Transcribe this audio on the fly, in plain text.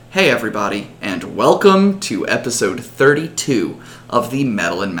Hey everybody, and welcome to episode 32 of the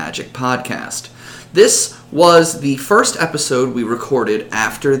Metal and Magic podcast. This was the first episode we recorded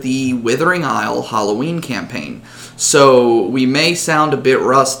after the Withering Isle Halloween campaign, so we may sound a bit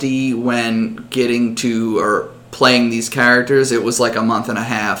rusty when getting to or playing these characters. It was like a month and a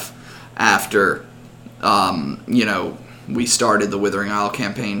half after, we started the Withering Isle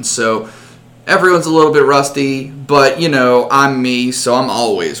campaign, so everyone's a little bit rusty, but, I'm me, so I'm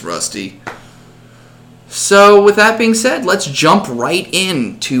always rusty. So, with that being said, let's jump right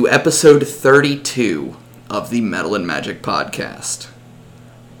into episode 32 of the Metal and Magic podcast.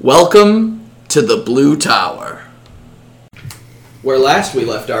 Welcome to the Blue Tower. Where last we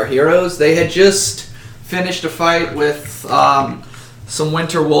left our heroes, they had just finished a fight with some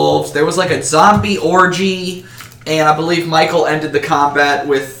winter wolves. There was like a zombie orgy, and I believe Michael ended the combat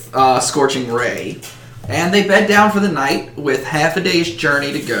with Scorching Ray. And they bed down for the night with half a day's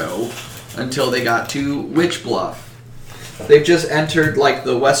journey to go until they got to Witch Bluff. They've just entered like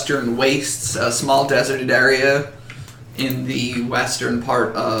the Western Wastes, a small deserted area in the western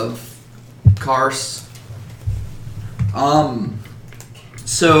part of Kars.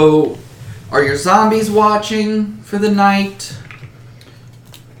 So are your zombies watching for the night?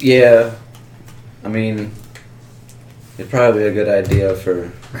 Yeah. I mean, it'd probably be a good idea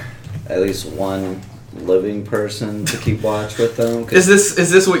for at least one living person to keep watch with them. Is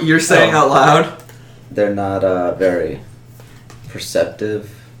this what you're saying out loud? They're not very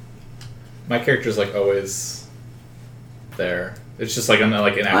perceptive. My character's like always there. It's just like I'm not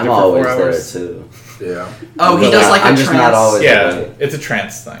like inactive I'm for always 4 hours. there too. Yeah. Oh, he does like a I'm trance. just not always Yeah, awake. it's a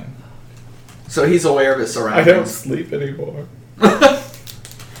trance thing. So he's aware of his I surroundings. don't sleep anymore.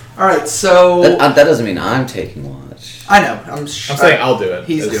 Alright, so That doesn't mean I'm taking watch. I know. I'm saying I'll do it.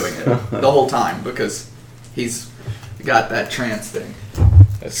 He's It's- doing it the whole time because he's got that trance thing.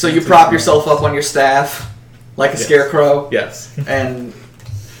 That's So you trance prop is- yourself up on your staff like a Yes. scarecrow, Yes. and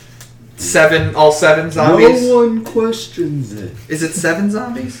all seven zombies. No one questions it. Is it 7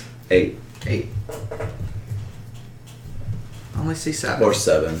 zombies? 8 8. I only see 7. or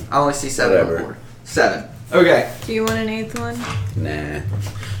 7. I only see 7 on Whatever. board. 7. Okay. Do you want an 8th one? Nah.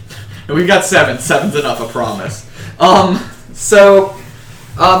 We've got 7. 7's enough, I promise. So,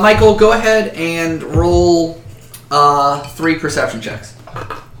 Michael, go ahead and roll 3 perception checks.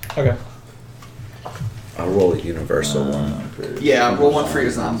 Okay. I'll roll a universal one. Yeah, roll 1 for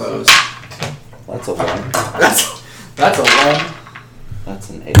your zombos. That's a 1. That's a 1. That's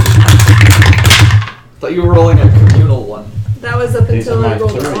an 8. Thought you were rolling a communal one. That was up These until are I my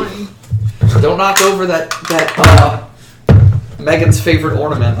rolled 3. 1. Don't knock over that Megan's favorite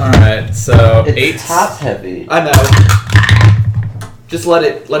ornament. Alright, so It's 8. top heavy. I know. Just let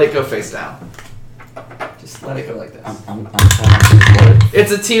it go face down. Just let it go like this. I'm trying to do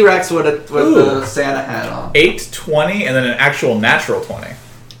It's a T-Rex with the Santa hat on. 8, 20, and then an actual natural 20.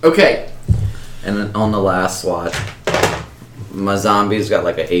 Okay. And then on the last watch, my zombies got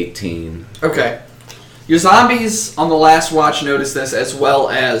like a 18. Okay. Your zombies on the last watch noticed this, as well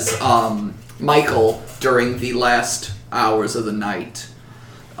as Michael during the last hours of the night.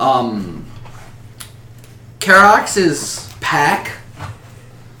 Karax's pack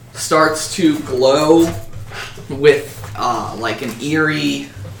starts to glow with like an eerie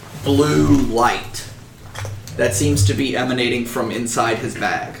blue light that seems to be emanating from inside his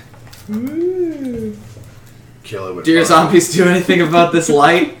bag. Kill it with Do your fire. zombies do anything about this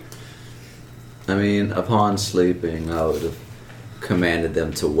light? I mean, upon sleeping, I would have commanded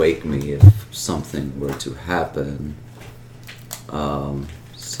them to wake me if something were to happen.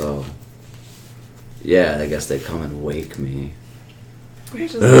 So, yeah, I guess they come and wake me.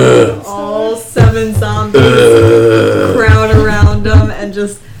 Just all 7 zombies crowd around them and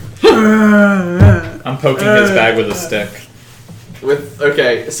just. I'm poking his bag with a stick.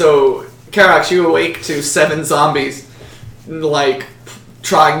 Okay, so Karax, you awake to 7 zombies, like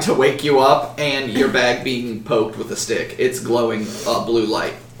trying to wake you up, and your bag being poked with a stick. It's glowing blue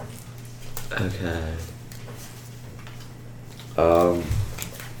light. Okay.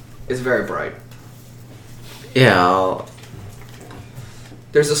 It's very bright. Yeah,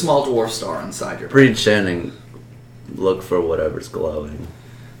 There's a small dwarf star inside your bag. reach in and look for whatever's glowing.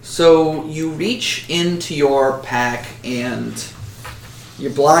 So you reach into your pack and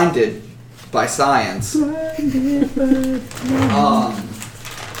you're blinded by science.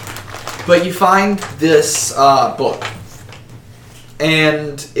 But you find this book,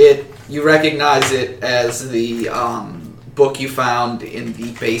 and you recognize it as the book you found in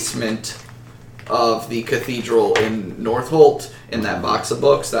the basement of the cathedral in Northolt, in that box of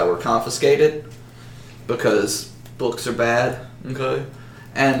books that were confiscated because books are bad. Okay,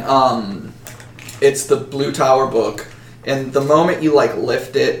 and it's the Blue Tower book. And the moment you like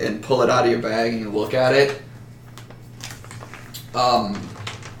lift it and pull it out of your bag and you look at it,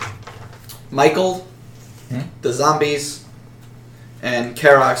 Michael, the zombies, and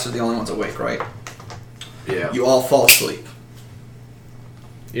Karax are the only ones awake, right? Yeah. You all fall asleep.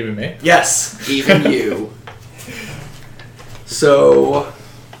 Even me? Yes, even you. So,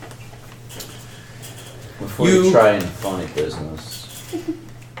 Before You- you try any funny business,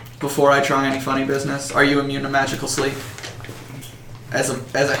 before I try any funny business, are you immune to magical sleep? As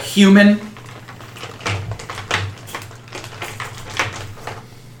a human?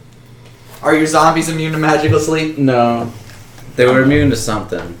 Are your zombies immune to magical sleep? no, they were immune to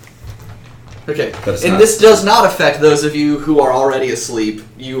something. Okay. But it's And not- this does not affect those of you who are already asleep.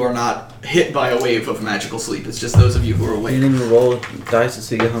 You are not hit by a wave of magical sleep. It's just those of you who are You awake. didn't even roll dice to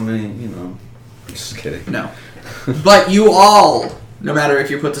see how many, Just kidding. No. But you all, no matter if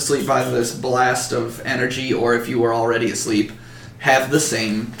you're put to sleep by this blast of energy or if you were already asleep, have the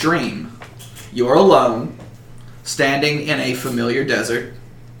same dream. You're alone, standing in a familiar desert,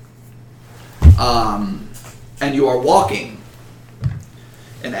 and you are walking.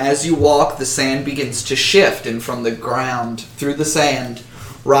 And as you walk, the sand begins to shift, and from the ground, through the sand,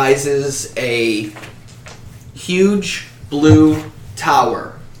 rises a huge blue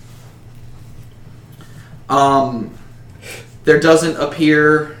tower. There doesn't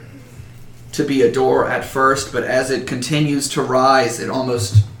appear to be a door at first, but as it continues to rise, it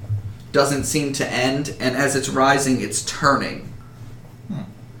almost doesn't seem to end, and as it's rising, it's turning.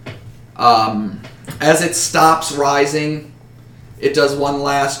 As it stops rising, it does one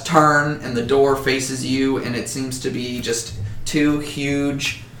last turn, and the door faces you, and it seems to be just two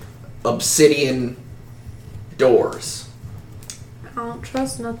huge obsidian doors. I don't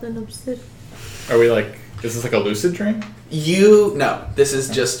trust nothing obsidian. Are we like, is this like a lucid dream? No, this is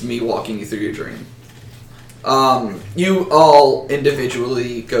just me walking you through your dream. You all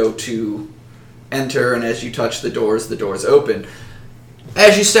individually go to enter, and as you touch the doors open.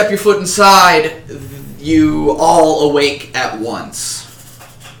 As you step your foot inside, you all awake at once.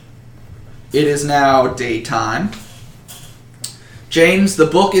 It is now daytime. James, the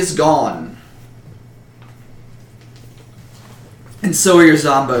book is gone. And so are your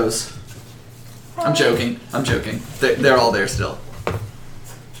zombos. I'm joking. They're all there still.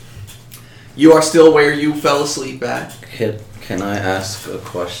 You are still where you fell asleep at. Can I ask a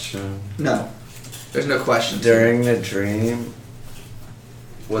question? No. There's no questions. During the dream,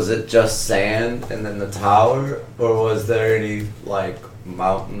 was it just sand and then the tower, or was there any like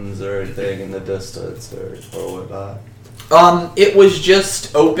mountains or anything in the distance or whatnot? It was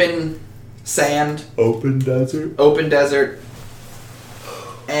just open sand, Open desert. open desert,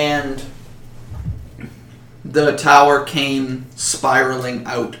 and the tower came spiraling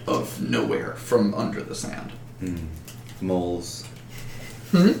out of nowhere from under the sand. Moles.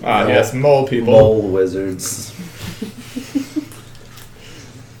 Ah, yes, mole people. Mole wizards.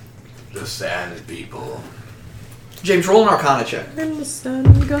 The sand people. James, roll an Arcana check. I'm the sun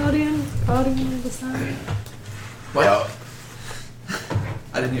guardian of the sun. What? Yeah.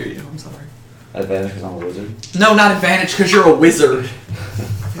 I didn't hear you. I'm sorry. Advantage because I'm a wizard. No, not advantage because you're a wizard.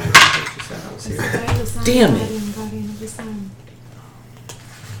 Damn it. Guardian of the sun.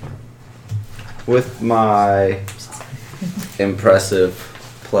 With my impressive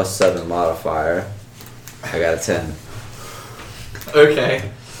 +7 modifier, I got a 10.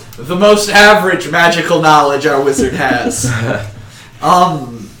 Okay. The most average magical knowledge our wizard has.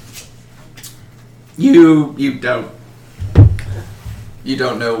 You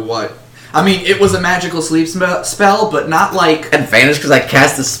don't know what. I mean, it was a magical sleep spell, but not like Advantage because I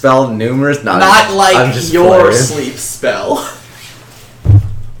cast a spell numerous. not I'm like just your playing. sleep spell.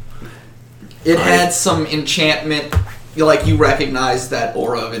 It had some enchantment, like you recognize that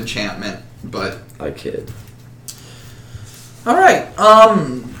aura of enchantment, but I kid. all right.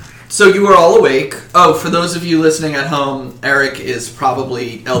 So you are all awake. Oh, for those of you listening at home, Eric is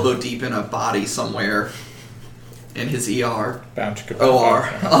probably elbow deep in a body somewhere in his ER. OR.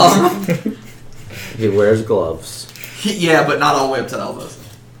 He wears gloves. Yeah, but not all the way up to the elbows.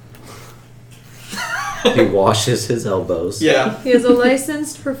 He washes his elbows. Yeah. He is a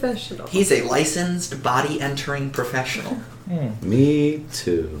licensed professional. He's a licensed body entering professional. Me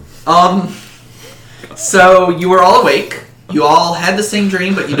too. So you were all awake. You all had the same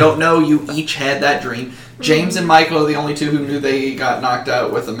dream, but you don't know you each had that dream. James and Michael are the only two who knew they got knocked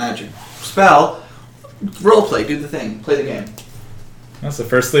out with a magic spell. Roleplay, do the thing, play the game. That's the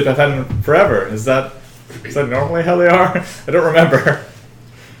first sleep I've had in forever. Is that normally how they are? I don't remember.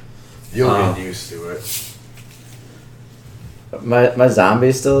 You'll get used to it. my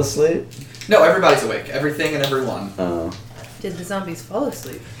zombie's still asleep? No, everybody's awake. Everything and everyone. Oh. Did the zombies fall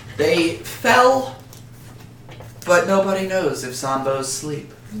asleep? They fell, but nobody knows if Sambo's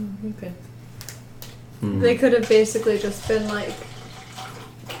asleep. Okay. They could have basically just been like,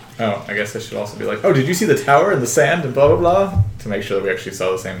 Oh, I guess I should also be like, oh, did you see the tower and the sand and blah blah blah? To make sure that we actually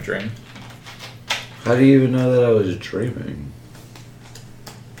saw the same dream. How do you even know that I was dreaming?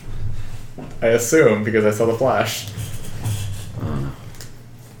 I assume because I saw the flash. Oh.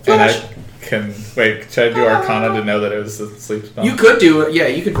 And I can wait. Should I do Arcana to know that it was a sleep spell? You could do it. Yeah,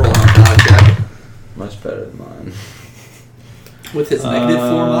 you could roll an Arcana check. Much better than mine. With his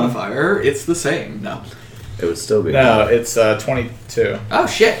 -4 modifier, it's the same. No. It would still be. No, it's 22. Oh,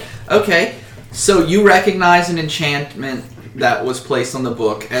 shit. Okay. So you recognize an enchantment that was placed on the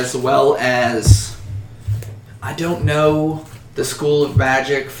book, as well as... I don't know the School of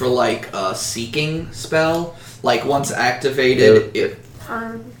Magic for, like, a seeking spell. Like, once activated, it...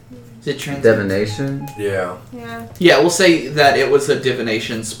 Is it trans- Divination? Yeah. yeah. Yeah, we'll say that it was a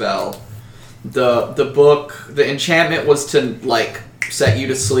divination spell. The book, the enchantment was to, like, set you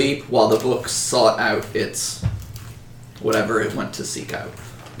to sleep while the book sought out its whatever it went to seek out.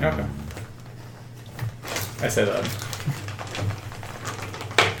 Okay. I say that.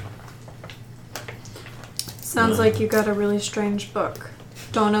 Sounds like you got a really strange book.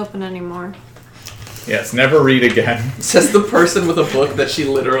 Don't open anymore. Yes, never read again. Says the person with a book that she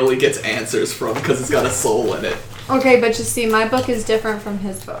literally gets answers from because it's got a soul in it. Okay, but you see, my book is different from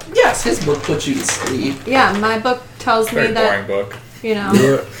his book. Yes, his book puts you to sleep. Yeah, my book tells Very me that, boring book. you know,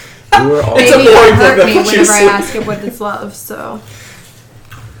 You were all. It's a maybe boring it'll book hurt that me puts you to whenever I sleep. ask it what it's love, so.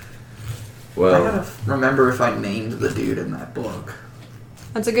 I Well, gotta remember if I named the dude in that book.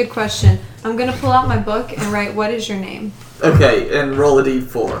 That's a good question. I'm gonna pull out my book and write, what is your name? Okay, and roll a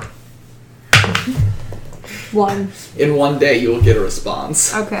d4. 1. In one day, you will get a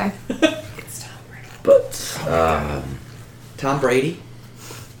response. Okay. but Tom Brady?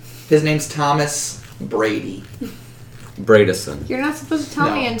 His name's Thomas Brady. Bradison. You're not supposed to tell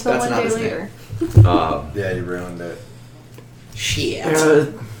No, me until that's one not day his later. Yeah, you ruined it. Shit.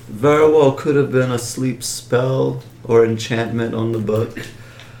 Very well could have been a sleep spell or enchantment on the book.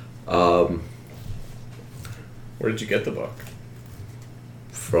 Where did you get the book?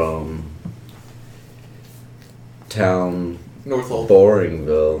 From town Northolt.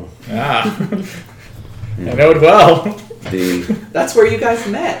 Boringville. Ah. I know it well. The That's where you guys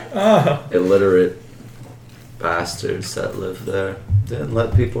met. Ah. illiterate bastards that lived there didn't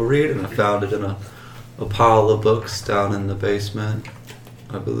let people read, and I found it in a pile of books down in the basement,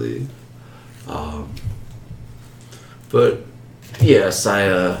 I believe. But yes,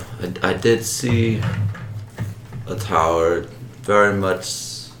 I did see a tower very much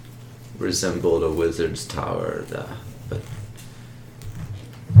resembled a wizard's tower, but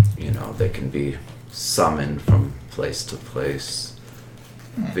you know, they can be summoned from place to place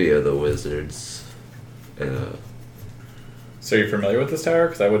via the wizards. So you're familiar with this tower?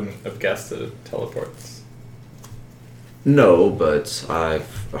 Because I wouldn't have guessed that it teleports. No, but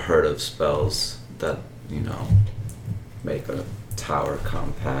I've heard of spells that, you know, make a tower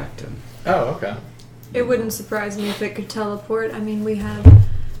compact and Oh, okay. It wouldn't surprise me if it could teleport. I mean, we have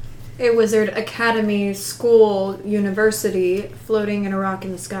a wizard academy, school, university floating in a rock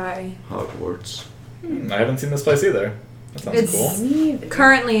in the sky. Hogwarts. I haven't seen this place either. That sounds It's cool.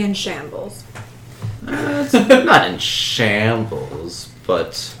 currently in shambles. It's not in shambles,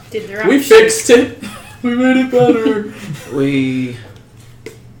 but Did their We fixed it. We made it better. we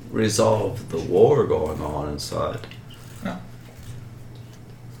resolved the war going on inside.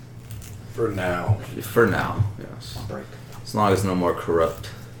 For now. For now, yes. As long as no more corrupt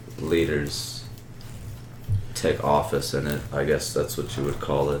leaders take office in it, I guess that's what you would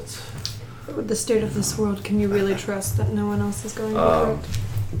call it. With the state of this world, can you really trust that no one else is going to be corrupt?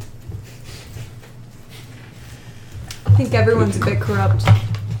 I think everyone's a bit corrupt.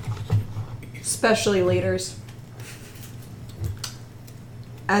 Especially leaders.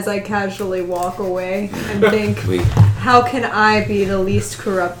 As I casually walk away and think, We how can I be the least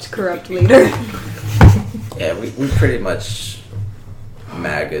corrupt leader? yeah, we pretty much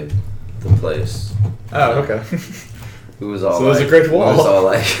maggot the place. Oh, okay. It was all So it was a like, great wall. It was all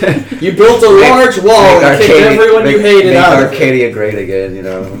like You built a large wall and kicked everyone you hated make out of it. Arcadia great again, you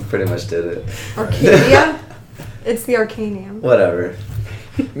know, we pretty much did it. Arcadia? It's the Arcanium. Whatever.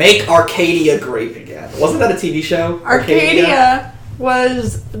 Make Arcadia great again. Wasn't that a TV show? Arcadia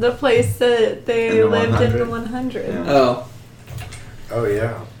was the place that they In the lived in the 100. 100. Yeah. Oh. Oh,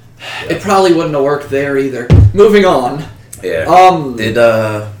 yeah. It probably wouldn't have worked there either. Moving on. Yeah. Did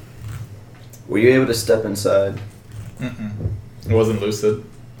Were you able to step inside? Mm-mm. It wasn't lucid.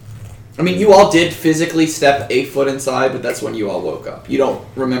 I mean, you all did physically step a foot inside, but that's when you all woke up. You don't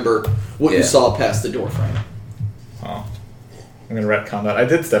remember what you Yeah. saw past the door frame. Oh. I'm gonna retcon that. I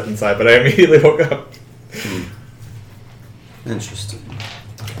did step inside, but I immediately woke up. Interesting.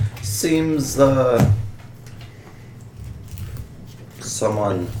 Seems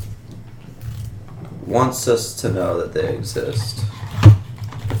someone wants us to know that they exist,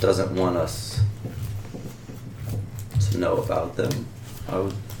 but doesn't want us to know about them.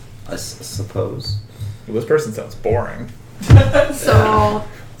 I suppose. Well, this person sounds boring. So,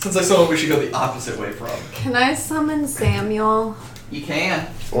 Since I saw it, we should go the opposite way from. can I summon Samuel? You can.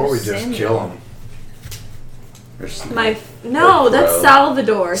 Or we just Samuel. kill him. No, Like that's Bro.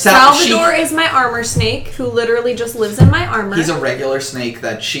 Salvador. Salvador is my armor snake who literally just lives in my armor. He's a regular snake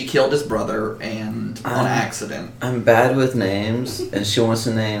that she killed his brother and on accident. I'm bad with names, and she wants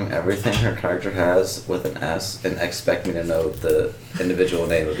to name everything her character has with an S and expect me to know the individual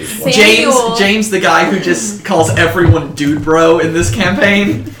name of each one. Samuel. James, the guy who just calls everyone dude bro in this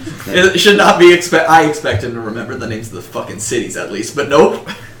campaign, it should not be I expect him to remember the names of the fucking cities at least, but nope.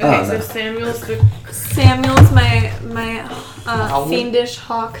 Okay, Oh, so no. Samuel's the my Owl? fiendish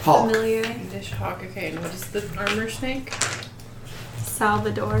hawk familiar. dish hawk. Okay, and what is the armor snake?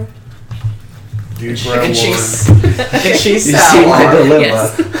 Salvador. Dude, bro, And Warren. she's You see my Salar. dilemma.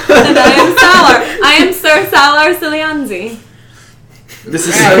 Yes. And I am Salar. I am Sir Salar Cilianzi. This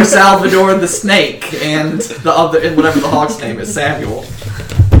is Sir Salvador the snake, and the other, and whatever the hawk's name is, Samuel.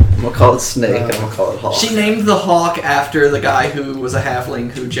 I'm gonna call it snake. I'm gonna call it hawk. She named the hawk after the guy who was a halfling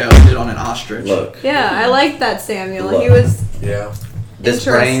who jousted on an ostrich. Look, Yeah, I like that Samuel. He Look. was Yeah. this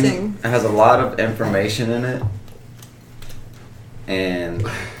brain interesting. has a lot of information in it, and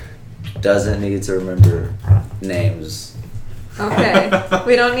doesn't need to remember names. Okay.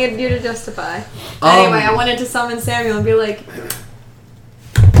 We don't need you to justify. Um, Anyway, I wanted to summon Samuel and be like,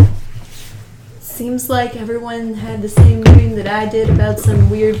 seems like everyone had the same dream that I did about some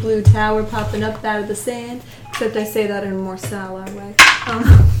weird blue tower popping up out of the sand, except I say that in a more Salar way.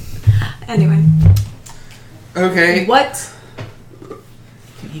 Anyway. Okay. What?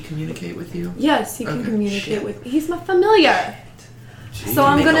 Can he communicate with you? Yes, he can Okay, communicate shit. with. He's my familiar. Gee, So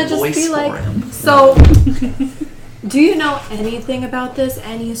I'm make gonna a just voice be for like, him. so, do you know anything about this?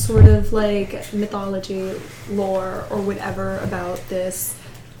 Any sort of like mythology, lore, or whatever about this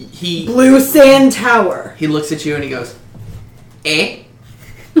He blue sand tower? he looks at you and he goes, "Eh?"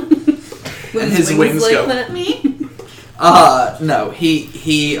 With And his wings like go. that? No.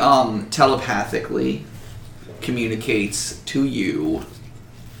 He telepathically communicates to you.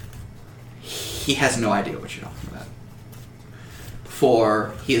 He has no idea what you're talking about.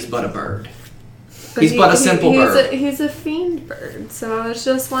 For he is but a bird. He's but a simple bird. He's a fiend bird. So I was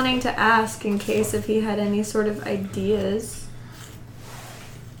just wanting to ask in case if he had any sort of ideas.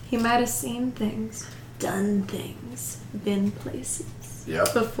 He might have seen things, done things, been places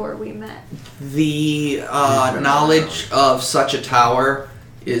Yep. before we met. The knowledge of such a tower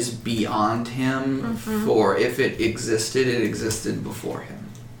is beyond him. For if it existed before him.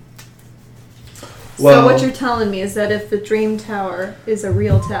 So Well- what you're telling me is that if the dream tower is a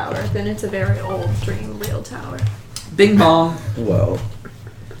real tower, then it's a very old dream real tower. Bing bong. Well,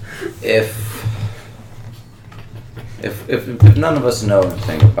 if none of us know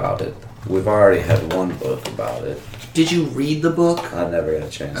anything about it, we've already had one book about it. Did you read the book? I never got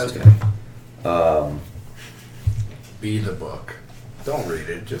a chance Okay. to. Be the book. Don't read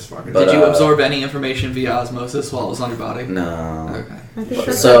it. Just fucking. But, Did you uh, absorb any information via osmosis while it was on your body? No. Okay. I think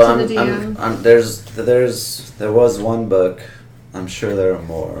that's So up to the DM. there was one book. I'm sure there are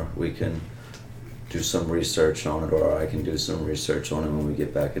more. We can do some research on it, or I can do some research on it when we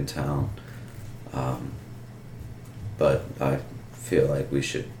get back in town. But I feel like we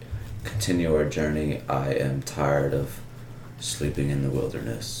should continue our journey. I am tired of sleeping in the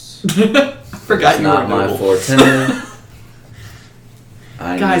wilderness. Forgot It's you were not my noble. forte.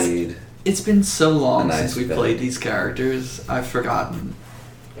 I Guys, need. It's been so long A nice since we bed. played these characters. I've forgotten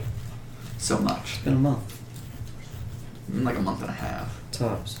so much. It's been a month. Like a month and a half.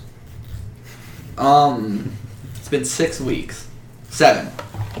 Tops. It's been 6 weeks. 7.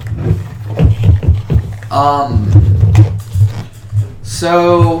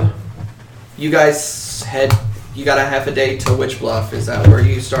 So you guys you got a half a day to Witch Bluff. Is that where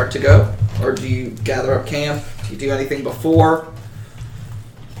you start to go? Or do you gather up camp? Do you do anything before?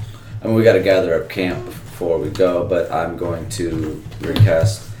 I mean, we got to gather up camp before we go, but I'm going to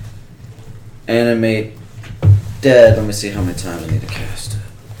recast Animate Dead. Let me see how many times I need to cast it.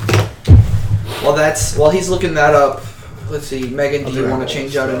 While he's looking that up, let's see, Megan, do I'll you do want it. to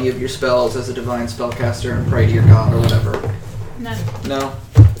change out any of your spells as a divine spellcaster and pray to your god or whatever? No. No.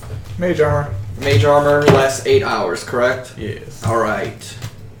 Mage armor. Mage armor lasts 8 hours, correct? Yes. Alright.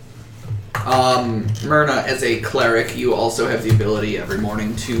 Myrna, as a cleric, you also have the ability every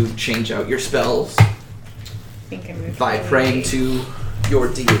morning to change out your spells I think I moved by away. praying to your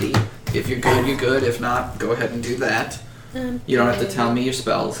deity. If you're good, you're good. If not, go ahead and do that. You don't have to tell me your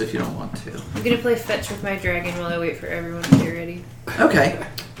spells if you don't want to. I'm gonna play fetch with my dragon while I wait for everyone to get ready. Okay.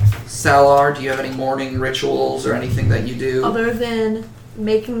 Salar, do you have any morning rituals or anything that you do? Other than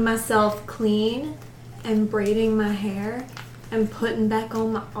making myself clean and braiding my hair and putting back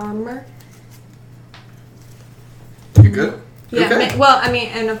on my armor. You're good? Yeah, Okay. well, I mean,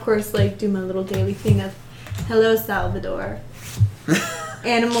 and of course, like, do my little daily thing of, hello, Salvador.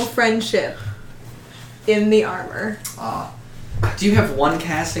 Animal friendship in the armor. Do you have one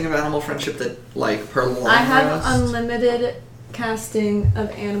casting of animal friendship that, like, per long I have rest? unlimited casting of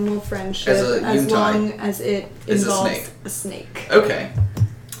animal friendship As a as Yuan-Tai. long as it Is a involves snake. a snake. Okay.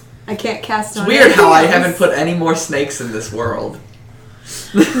 I can't cast It's on weird how I anything haven't else. put any more snakes in this world.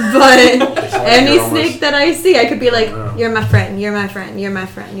 But any you're almost- snake that I see, I could be like, Wow. "You're my friend. You're my friend. You're my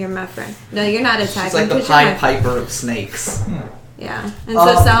friend. You're my friend." No, you're not attacking. She's like the 'cause you're my Pied friend. Piper of snakes. Yeah, and so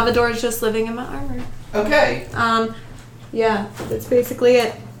Um, Salvador is just living in my armor. Okay. Yeah, that's basically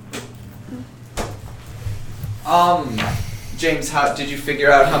it. James, how did you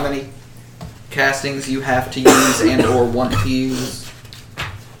figure out how many castings you have to use and or want to use?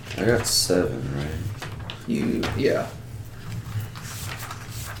 I got 7, right? Yeah.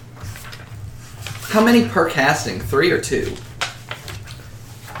 How many per casting? 3 or 2?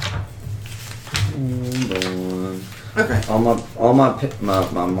 Okay. All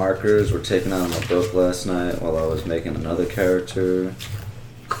my markers were taken out of my book last night while I was making another character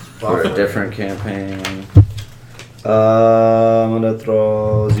for a different campaign. I'm gonna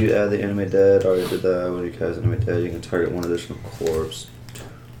throw. You add the enemy dead. Already did that. When you cast enemy dead, you can target one additional corpse.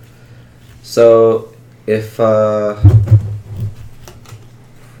 So if 4,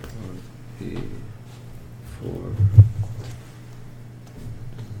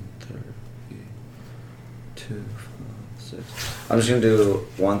 2, 5, 6. I'm just gonna do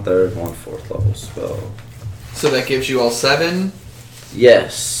 1/3, 1/4 level spell. So that gives you all 7?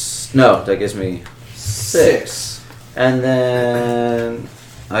 Yes. No, that gives me 6. And then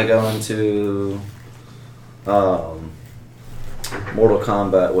I go into Mortal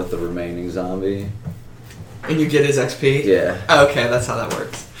Kombat with the remaining zombie. And you get his XP? Yeah. Okay, that's how that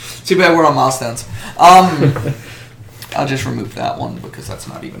works. Too bad we're on milestones. I'll just remove that one because that's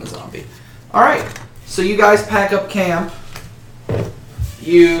not even a zombie. Alright, so you guys pack up camp.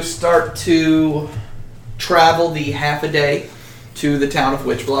 You start to travel the half a day to the town of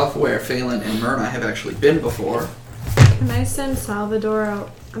Witchbluff, where Phelan and Myrna have actually been before. Can I send Salvador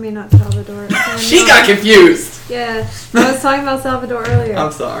out? I mean, not Salvador. She got confused! Yeah, I was talking about Salvador earlier.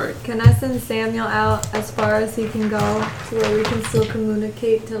 I'm sorry. Can I send Samuel out as far as he can go to where we can still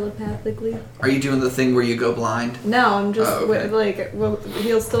communicate telepathically? Are you doing the thing where you go blind? No, I'm just Oh, okay.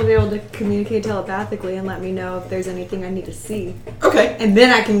 he'll still be able to communicate telepathically and let me know if there's anything I need to see, Okay. and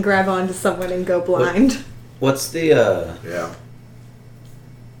then I can grab onto someone and go blind. What's the Yeah.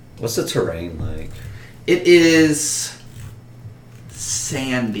 what's the terrain like, It is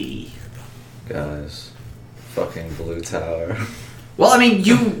sandy. guys? Fucking Blue Tower. Well, I mean,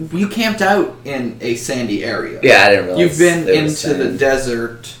 you camped out in a sandy area. Yeah, I didn't realize. You've been it was into the sand.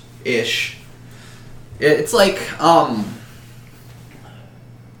 desert-ish. It's like,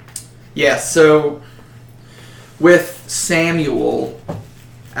 yeah, so with Samuel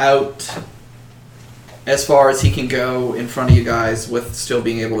out as far as he can go in front of you guys with still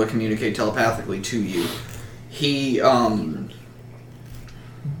being able to communicate telepathically to you, he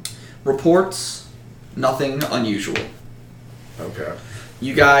reports nothing unusual. Okay.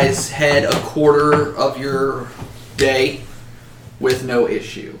 You guys had a quarter of your day with no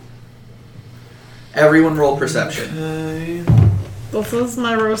issue. Everyone roll perception. This is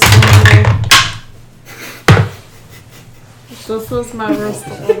my roast level. This is my roast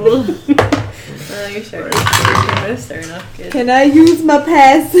level. Well, you're starting to this or not good. Can I use my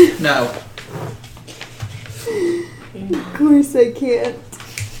pass? No. Of course I can't.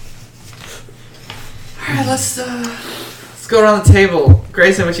 Alright, let's go around the table.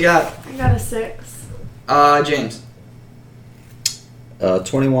 Grayson, what you got? I got a 6. James.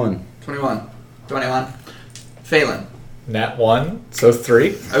 21. 21. 21. Phelan. Nat 1, so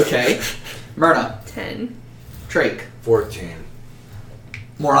 3. Okay. Myrna. 10. Drake. 14.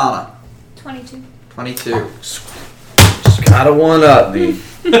 Morana. 22. 22. Just gotta one up me.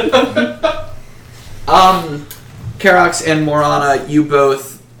 Karox and Morana, you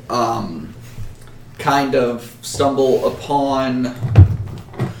both kind of stumble upon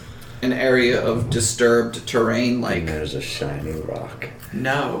an area of disturbed terrain. And Like, there's a shiny rock.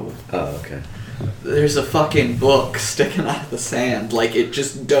 no, Oh, okay. there's a fucking book sticking out of the sand. Like, it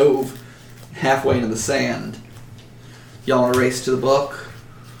just dove halfway into the sand. Y'all want to race to the book?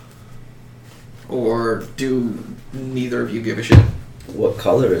 Or do neither of you give a shit? What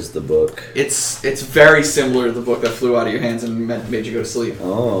color is the book? It's very similar to the book that flew out of your hands and made you go to sleep.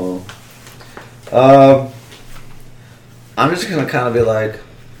 Oh. I'm just gonna kind of be like,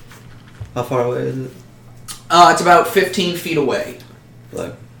 how far away is it? It's about 15 feet away.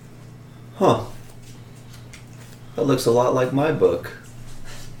 Like, huh. That looks a lot like my book.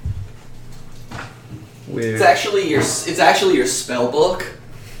 Weird. It's actually your spell book,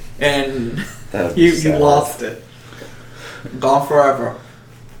 and That would be you sad. lost it. Gone forever.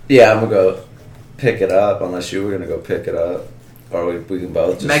 Yeah, I'm gonna go pick it up, unless you were gonna go pick it up. Or we can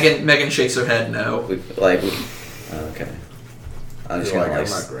both just... Megan shakes her head no. Okay. I'm just You're gonna like, I'm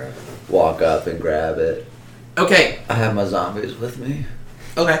not grabbing it. walk up and grab it. Okay. I have my zombies with me.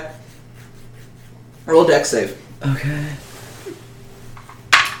 Okay. Roll a dex save. Okay.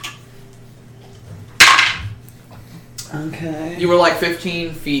 Okay. You were like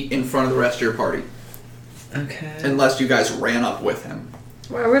 15 feet in front of the rest of your party, Okay. unless you guys ran up with him.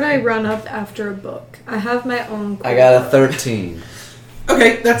 Why would I run up after a book? I have my own. I got a 13.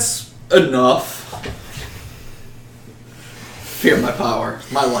 Okay, that's enough. Fear my power.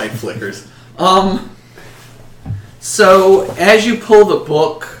 My light flickers. So as you pull the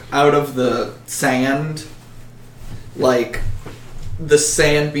book out of the sand, like, the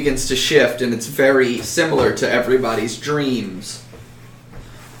sand begins to shift, and it's very similar to everybody's dreams.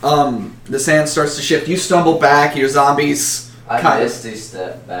 The sand starts to shift. You stumble back. Your zombies kind of...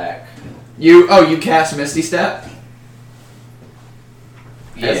 step back. You cast Misty Step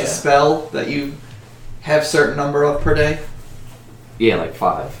as a spell that you have certain number of per day. Yeah, like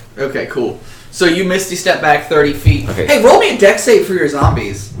 5. Okay, cool. So you Misty Step back 30 feet. Okay. Hey, roll me a dex save for your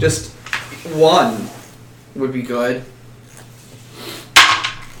zombies. Just one would be good.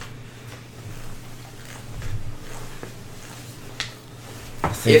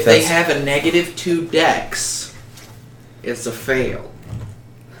 If they have a -2 dex, it's a fail.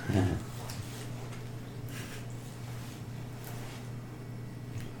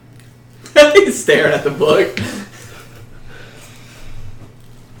 He's staring at the book.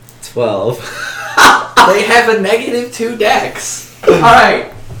 12. They have a -2 dex.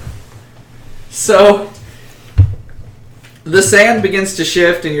 Alright. So, the sand begins to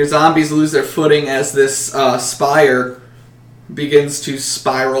shift and your zombies lose their footing as this spire begins to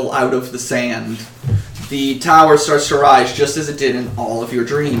spiral out of the sand. The tower starts to rise just as it did in all of your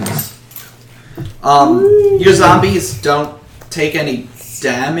dreams. Your zombies don't take any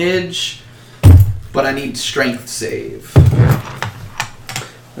damage, but I need strength save.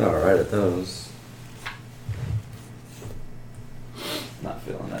 Alright at those. Not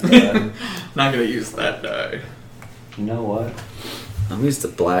feeling that bad. Not gonna use that die. You know what? I'm use the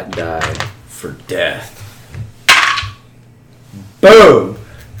black die for death. Boom!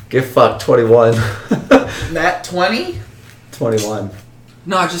 Get fucked, 21. Nat 20? 21.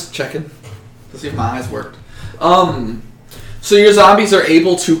 No, just checking to see if my eyes worked. So your zombies are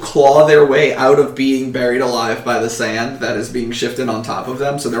able to claw their way out of being buried alive by the sand that is being shifted on top of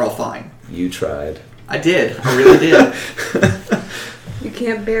them, so they're all fine. You tried. I did. I really did. You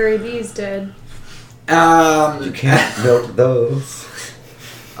can't bury these dead. You can't milk those.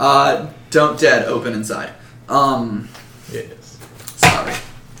 Don't dead, open inside. Yes. Sorry.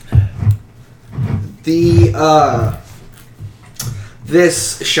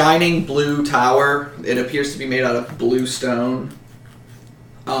 This shining blue tower, it appears to be made out of blue stone,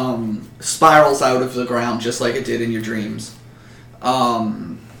 spirals out of the ground just like it did in your dreams.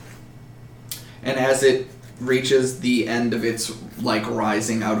 And as it reaches the end of its, like,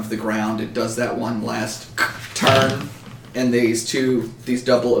 rising out of the ground, it does that one last turn, and these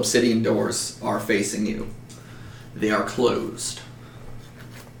double obsidian doors are facing you. They are closed.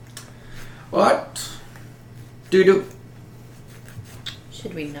 What do you do?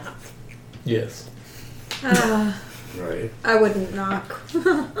 Should we knock? Yes. Right. I wouldn't knock.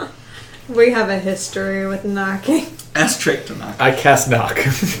 We have a history with knocking. Ask Trick to knock. I cast knock.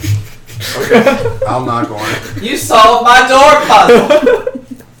 Okay. I'll knock on it. You solved my door puzzle!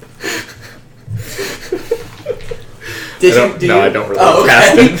 I don't really Oh,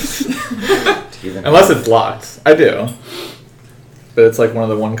 cast okay. it. Unless it's locked. I do. But it's like one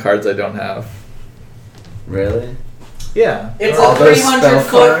of the cards I don't have. Really? Yeah. It's All a those 300 spell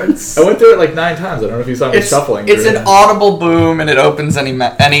foot. cards. I went through it like 9 times. I don't know if you saw me shuffling. It's through an it. audible boom, and it opens any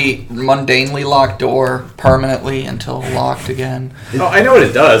mundanely locked door permanently until locked again. Oh, I know what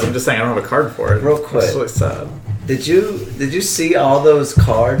it does. I'm just saying I don't have a card for it. Real quick. It's really sad. Did you see all those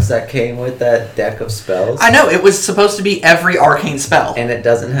cards that came with that deck of spells? I know, it was supposed to be every arcane spell. And it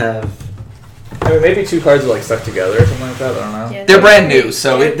doesn't have. I mean, maybe 2 cards are like stuck together or something like that. I don't know. Yeah, They're brand new,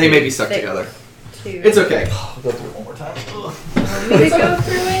 so they may be stuck Thick. together. Two. It's okay. I'll go through it one more time. Want me to go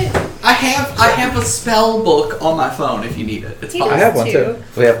through it? I have a spell book on my phone if you need it. It's He fine. I have one does too.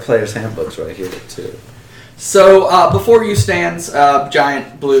 We have players' handbooks right here too. So before you stands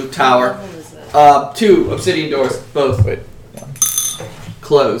giant blue tower. What level is it? 2 obsidian doors, both Wait.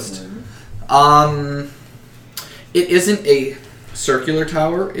 closed. It isn't a circular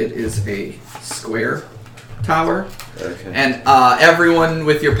tower. It is a square tower. Okay. And everyone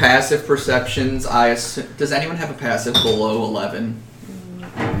with your passive perceptions, does anyone have a passive below 11?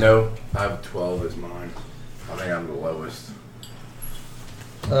 No, I have 12 as mine. I think I'm the lowest.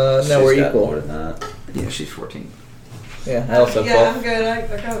 No, She's we're got equal. more than that. Yeah, she's 14. Yeah, I also have Yeah, 12. I'm good.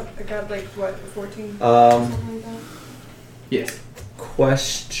 I got like what 14. Um, Something like that. Yes.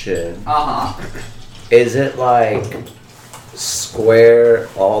 question: Uh-huh. Is it like square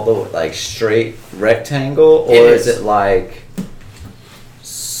all the like straight rectangle, or It is is. it like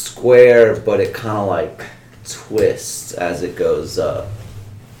square but it kind of like twists as it goes up?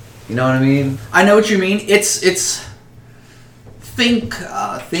 You know what I mean? I know what you mean. It's think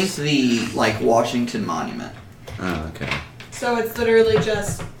the like Washington Monument. Oh, okay. So it's literally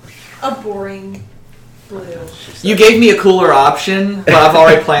just a boring blue. You gave me a cooler option, but I've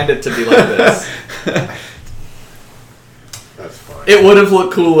already planned it to be like this. That's fine. It would have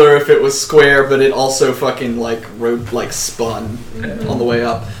looked cooler if it was square, but it also fucking like spun on the way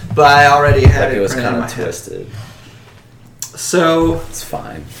up. But I already had Like it it was printed in kind my of head. twisted. So It's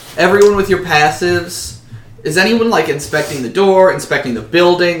fine. everyone with your passives, is anyone like inspecting the door, inspecting the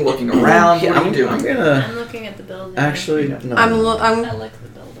building, looking around? What are you I'm doing? gonna I'm looking at the building. actually. No. I like the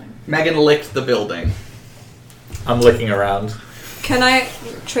building. Megan licked the building. I'm looking around. Can I,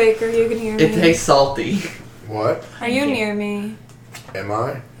 Traker? You can hear me. It tastes salty. What? Are you near me? Am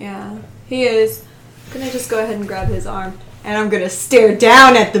I? Yeah, he is. I'm gonna just go ahead and grab his arm, and I'm gonna stare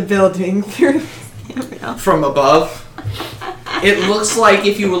down at the building through his camera. From above. It looks like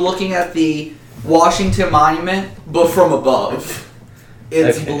if you were looking at the Washington Monument, but from above.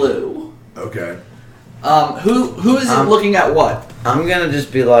 It's Okay. blue. Okay. Who is it looking at what? I'm gonna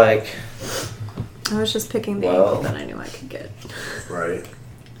just be like, I was just picking the Well. angle that I knew I could get. Right.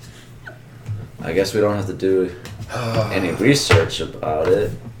 I guess we don't have to do any research about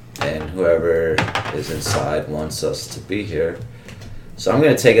it, and whoever is inside wants us to be here. So I'm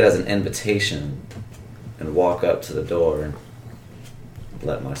gonna take it as an invitation and walk up to the door and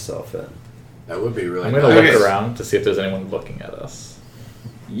let myself in. That would be really I'm gonna Okay. look around to see if there's anyone looking at us.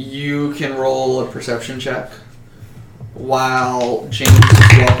 You can roll a perception check. While James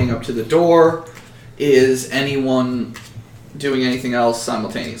is walking up to the door, is anyone doing anything else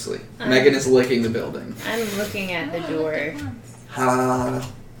simultaneously? Megan is licking the building. I'm looking at the door. Ha.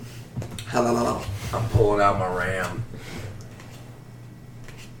 Ha. I'm pulling out my RAM.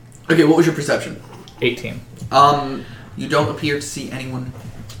 Okay, what was your perception? 18. You don't appear to see anyone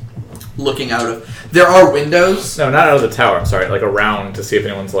looking out of. There are windows. No, not out of the tower. I'm sorry. Like around to see if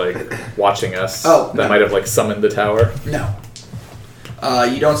anyone's like watching us. Oh, that no. might have like summoned the tower. No.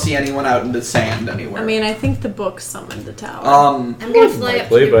 You don't see anyone out in the sand anywhere. I mean, I think the book summoned the tower. I'm gonna fly up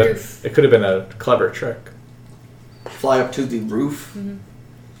to Likely, the but roof. it could have been a clever trick. fly up to the roof.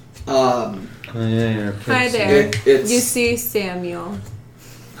 Oh, yeah, Hi there. It's. You see Samuel.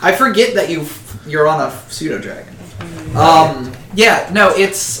 I forget that you're on a pseudo dragon. Yeah, no,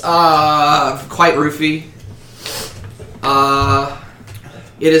 it's quite roofy.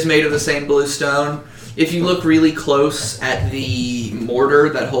 It is made of the same blue stone. If you look really close at the mortar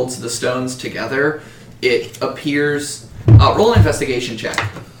that holds the stones together, it appears. Roll an investigation check.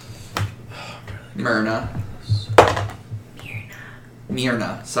 Myrna.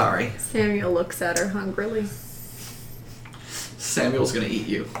 Myrna, sorry. Samuel looks at her hungrily. Samuel's gonna eat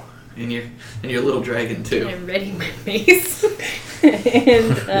you. And your little dragon And too. I'm ready my mace.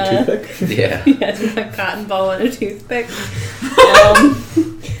 And Toothpick? Yeah. yes, a cotton ball and a toothpick.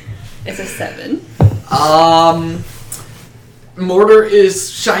 It's a 7. Mortar is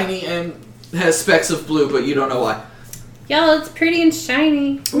shiny and has specks of blue, but you don't know why. Y'all, it's pretty and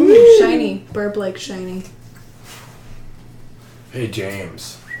shiny. Ooh, shiny. Burb-like shiny. Hey,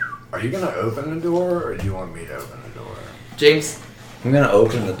 James. Are you gonna open the door, or do you want me to open the door? James. I'm gonna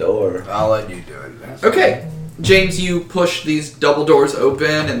open the door. I'll let you do it. That's Okay. James, you push these double doors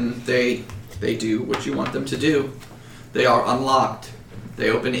open, and they do what you want them to do. They are unlocked. They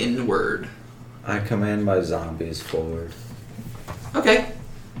open inward. I command my zombies forward. Okay.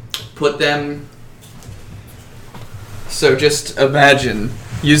 Put them... So just imagine.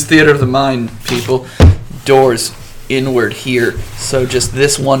 Use theater of the mind, people. Doors inward here. So just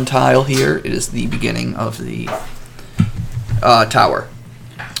this one tile here is the beginning of the tower.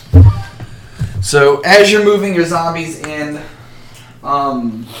 So as you're moving your zombies in...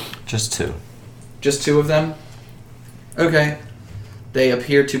 Just 2. Just 2 of them? Okay. They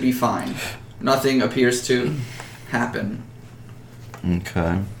appear to be fine. Nothing appears to happen.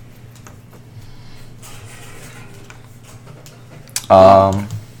 Okay.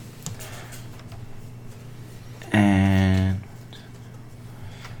 And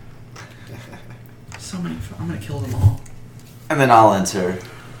So many. I'm gonna kill them all. then I'll enter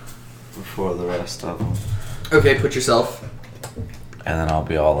before the rest of them. Okay, put yourself. And then I'll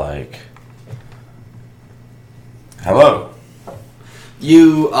be all like, "Hello."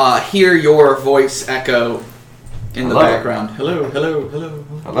 You hear your voice echo in the Hello. background. Hello, hello, hello.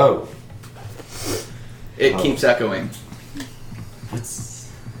 Hello. It keeps echoing.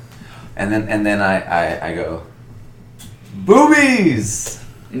 And then I go, "Boobies!"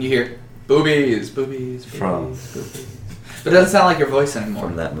 And you hear boobies, boobies, boobies, From- boobies. But it doesn't sound like your voice anymore.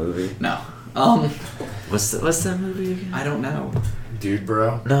 From that movie. No. What's that movie again? I don't know. Dude,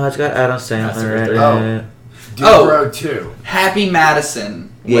 bro. No, it's got Adam That's Sandler what in they- it. Dude, Oh. bro, 2. Happy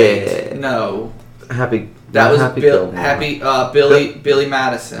Madison. Yeah. Wait, no. Happy. That was Happy Bill. Gilmore. Billy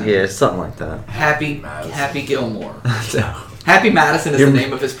Madison. Yeah, something like that. Happy Gilmore. No. Happy Madison is You're- the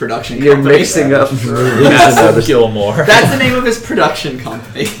name of his production You're company. mixing up movies and Massive other Gilmore. That's the name of his production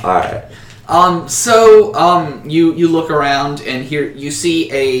company. Alright. You look around and here you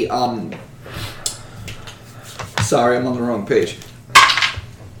see a sorry, I'm on the wrong page.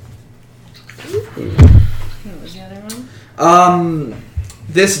 What was the other one?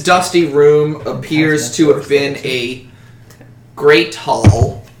 This dusty room appears to have been a great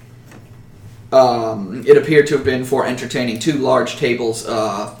hall. It appeared to have been for entertaining. 2 large tables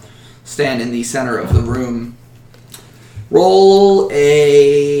stand in the center of the room. Roll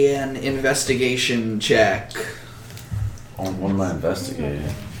an investigation check. What am I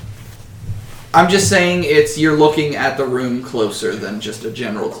investigating? I'm just saying you're looking at the room closer than just a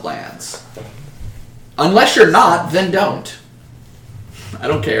general glance. Unless you're not, then don't. I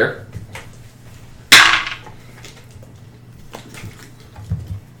don't care.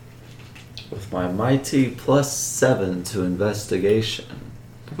 With my mighty +7 to investigation.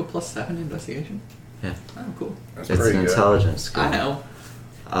 You have a +7 investigation? Yeah. Oh, cool. That's It's pretty an good. intelligence skill. I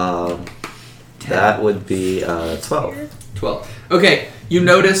know. That would be 12. 12. Okay, you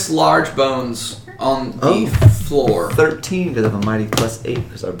notice large bones on the Oh. floor. 13 because I have a mighty +8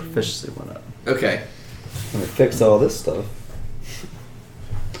 because our proficiency went up. Okay. And it fixed all this stuff.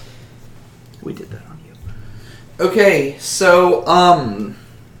 We did that on you. Okay, so,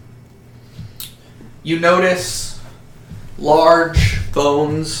 you notice large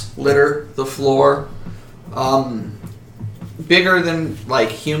bones litter the floor. Bigger than, like,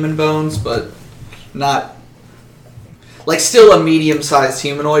 human bones, but not... Like, still a medium-sized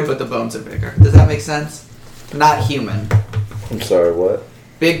humanoid, but the bones are bigger. Does that make sense? Not human. I'm sorry, what?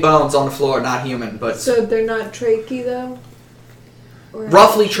 Big bones on the floor, not human, but So they're not trachy though? Or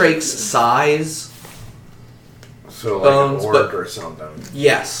roughly Trake's size. So like Bones, an orc or something.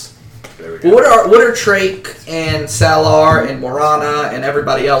 Yes. There we go. Well, what are Trake and Salar and Morana and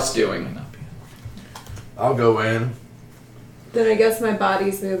everybody else doing? I'll go in. Then I guess my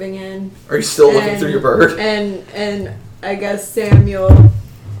body's moving in. Are you still looking And- through your bird? And I guess Samuel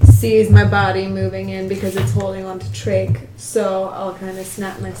sees my body moving in because it's holding on to Trake. So I'll kind of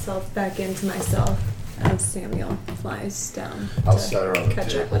snap myself back into myself as Samuel flies down I'll to set her on the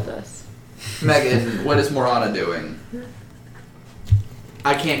catch up table. with us. Megan, what is Morana doing?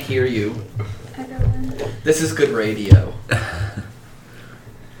 I can't hear you. I don't know. This is good radio.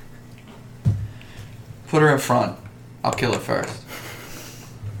 Put her in front. I'll kill her first.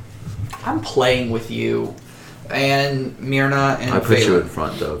 I'm playing with you. And Myrna and I put you in Phelan.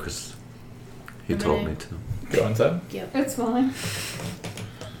 front though because he told me to. Go inside. It's fine.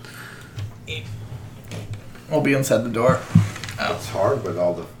 We'll be inside the door. It's hard with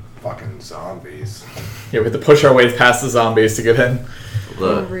all the fucking zombies. Yeah, we have to push our way past the zombies to get in. For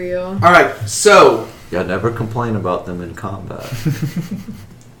Look, real. Alright, so yeah, never complain about them in combat.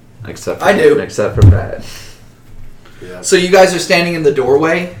 Except for, I do. Except for bad. Yeah. So you guys are standing in the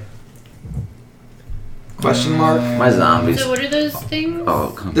doorway? Question mark? My zombies. So what are those things?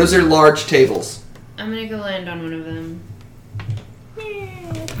 Oh, come Those are large tables. I'm gonna go land on one of them.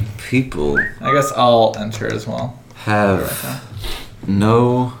 People I guess I'll enter as well. have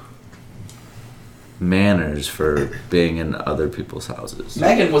no manners for being in other people's houses.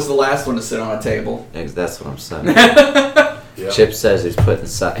 Megan was the last one to sit on a table. That's what I'm saying. Yeah. Chip says he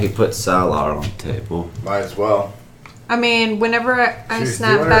put Salar on the table. Might as well. I mean, whenever I She's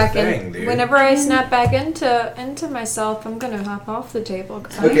snap doing her back thing, dude. whenever I snap back into myself, I'm gonna hop off the table.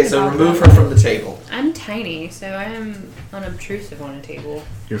 'cause I Okay, need to so hop remove off. her from the table. I'm tiny, so I am unobtrusive on a table.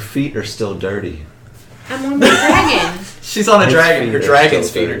 Your feet are still dirty. I'm on my dragon. She's on a His dragon. feet Her are dragon's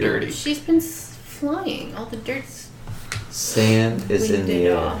still feet are dirty. dirty. She's been flying. All the dirt's Sand is in the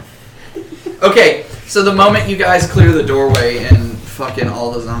winded air. off. Okay, so the moment you guys clear the doorway and fucking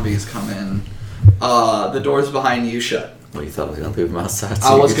all the zombies come in, the doors behind you shut. Well, you thought I was gonna leave him outside.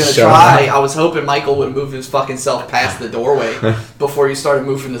 I you was could gonna show try. him. I was hoping Michael would move his fucking self past the doorway before you started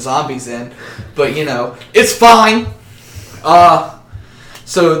moving the zombies in, but you know it's fine.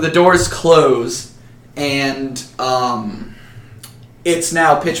 So the doors close, and it's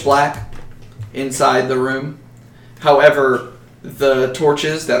now pitch black inside the room. However, the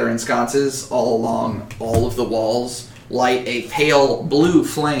torches that are in sconces all along all of the walls light a pale blue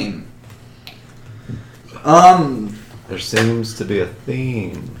flame. There seems to be a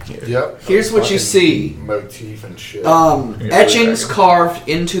theme here. Yep. Here's what you Fucking see. Motif and shit. Etchings carved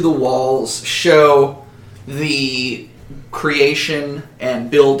into the walls show the creation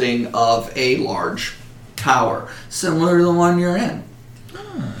and building of a large tower, similar to the one you're in.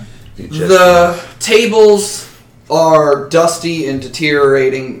 You just- The tables are dusty and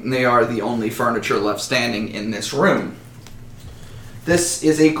deteriorating, and they are the only furniture left standing in this room. This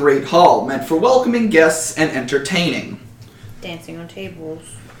is a great hall meant for welcoming guests and entertaining. Dancing on tables.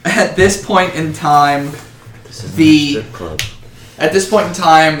 At this point in time, This is the- not a strip club. At this point in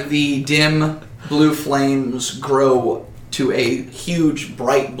time, the dim blue flames grow to a huge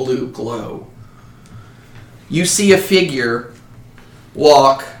bright blue glow. You see a figure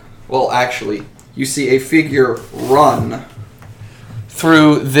walk, well actually, you see a figure run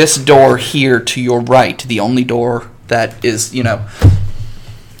through this door here to your right, the only door that is,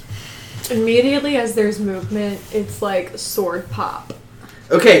 Immediately as there's movement, it's like sword pop.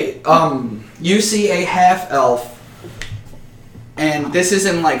 Okay, you see a half-elf, and this is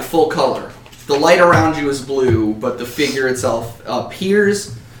in, like, full color. The light around you is blue, but the figure itself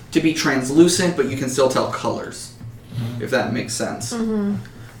appears to be translucent, but you can still tell colors, if that makes sense.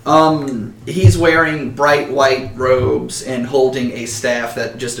 He's wearing bright white robes and holding a staff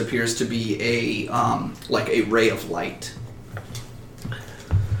that just appears to be like a ray of light.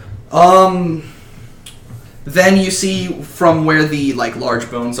 Then you see from where the large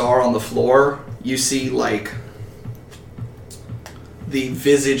bones are on the floor, you see the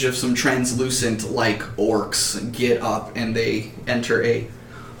visage of some translucent orcs get up and they enter a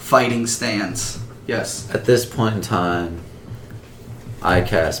fighting stance. Yes. At this point in time, I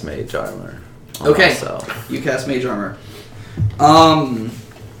cast Mage Armor on Okay. myself. You cast Mage Armor.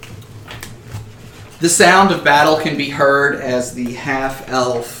 The sound of battle can be heard as the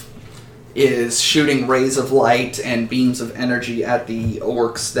half-elf is shooting rays of light and beams of energy at the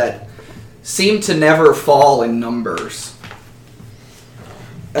orcs that seem to never fall in numbers.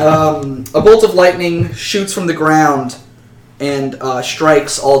 A bolt of lightning shoots from the ground and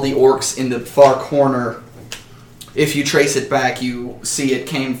strikes all the orcs in the far corner. If you trace it back, you see it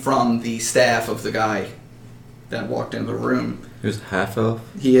came from the staff of the guy that walked into the room. He was half elf.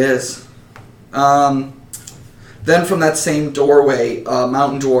 He is. Then from that same doorway, a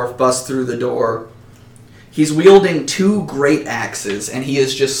mountain dwarf busts through the door. He's wielding two great axes, and he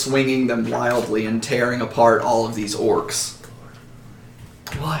is just swinging them wildly and tearing apart all of these orcs.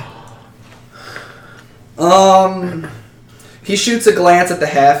 What? He shoots a glance at the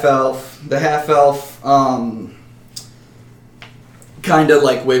half-elf. The half-elf, kind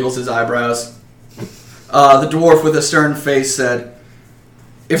of wiggles his eyebrows. The dwarf with a stern face said,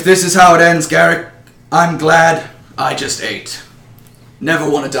 "If this is how it ends, Garrick, I'm glad I just ate. Never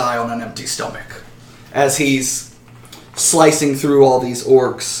want to die on an empty stomach." As he's slicing through all these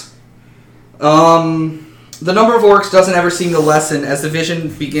orcs. The number of orcs doesn't ever seem to lessen. As the vision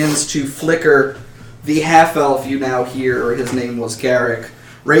begins to flicker, the half-elf you now hear, his name was Garrick,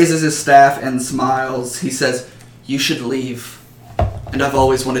 raises his staff and smiles. He says, "You should leave. And I've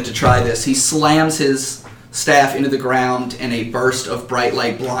always wanted to try this." He slams his staff into the ground, and a burst of bright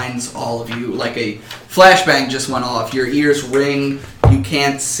light blinds all of you. Like a flashbang just went off. Your ears ring. You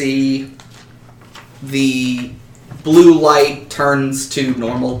can't see. The blue light turns to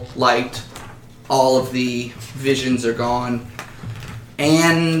normal light. All of the visions are gone.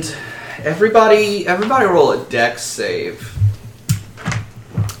 And Everybody roll a dex save.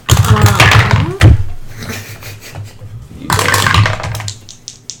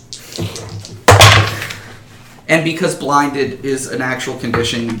 And because blinded is an actual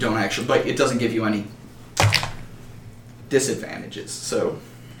condition, you don't actually, but it doesn't give you any disadvantages. So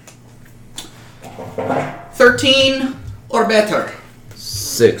 13 or better.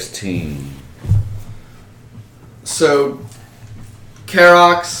 16. So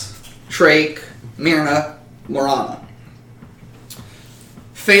Karox, Trake, Myrna, Morana.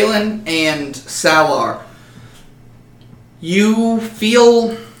 Phelan and Salar. You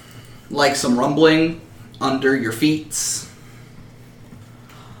feel like some rumbling under your feet.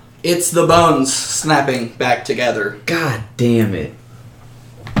 It's the bones snapping back together. God damn it.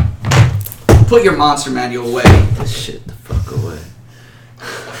 Put your monster manual away. This shit the fuck away.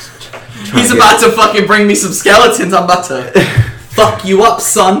 He's about to fucking bring me some skeletons. I'm about to fuck you up,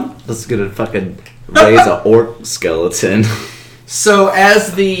 son. Let's get a fucking raise a orc skeleton. So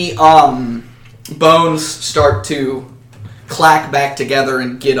as the bones start to clack back together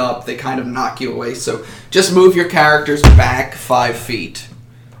and get up, they kind of knock you away. So just move your characters back 5 feet.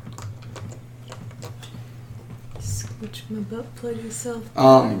 Scooch my butt plug yourself.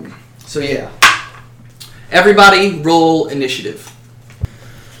 So yeah. Everybody roll initiative.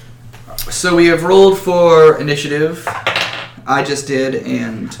 So we have rolled for initiative. I just did,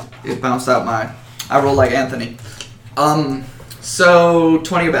 and it bounced out I rolled like Anthony. So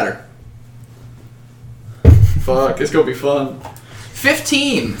 20 or better. Fuck, it's gonna be fun.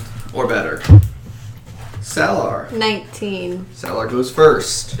 15 or better. Salar. 19. Salar goes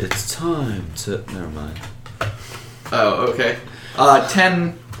first. It's time to... Never mind. Oh, okay.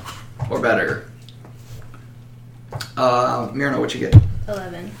 10 or better. Myrna, what you get?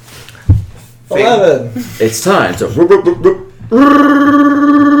 11. 11. It's time to...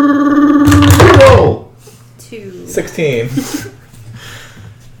 roll! 2. 16.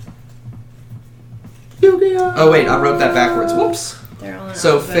 Oh wait, I wrote that backwards. Whoops. They're all in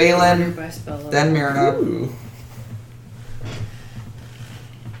So alphabetical Phelan, order by spell level. then Myrna. Ooh.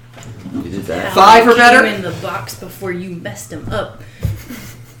 You did that? How 5 or they better? came in the box before you messed them up.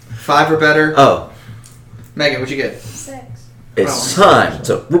 5 or better. Oh. Megan, what'd you get? 6. It's time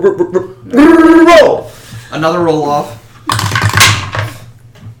to... roll! Another roll off.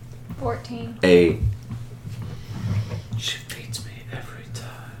 14. 8. She beats me every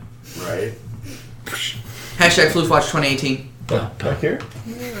time. Right? Hashtag Floofwatch 2018. Oh, back here?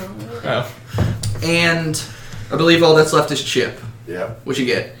 Oh. And I believe all that's left is Chip. Yep. What'd you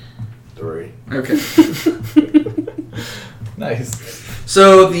get? 3. Okay. Nice.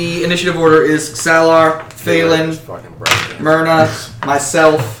 So the initiative order is Salar, Phelan, Just fucking break it. Myrna,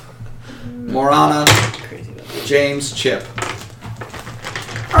 myself, Morana, Crazy about James, Chip.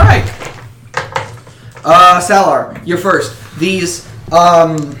 Alright. Salar, you're first. These,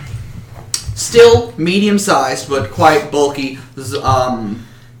 still medium-sized, but quite bulky,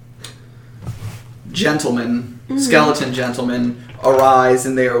 gentlemen, skeleton gentlemen, arise,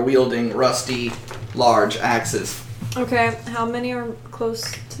 and they are wielding rusty, large axes. Okay, how many are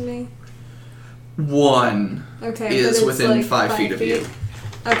close to me? One Okay, but is it's within like 5 feet of you.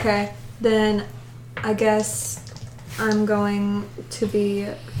 Okay, then I guess I'm going to be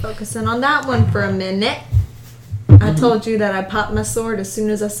focusing on that one for a minute. I told you that I popped my sword as soon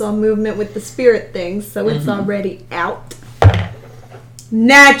as I saw movement with the spirit thing, so it's already out.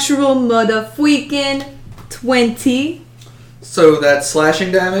 Natural motherfucking 20. So that's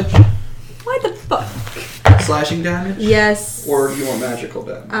slashing damage? What the fuck? Slashing damage? Yes. Or do you want magical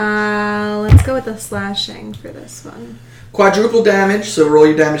damage? Let's go with the slashing for this one. Quadruple damage, so roll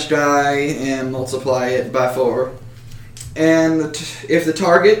your damage die and multiply it by 4. And if the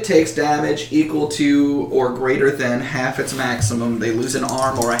target takes damage equal to or greater than half its maximum, they lose an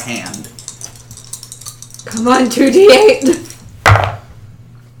arm or a hand. Come on, 2d8.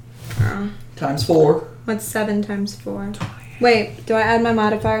 Times 4. What's 7 times 4? Wait, do I add my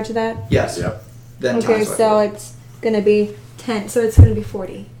modifier to that? Yes. Yep. Then Okay, times by so 4. it's gonna be 10. So it's gonna be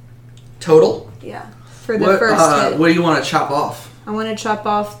 40. Total? Yeah, for the first hit. What do you want to chop off? I want to chop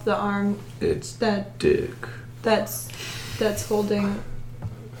off the arm It's that dick. that's holding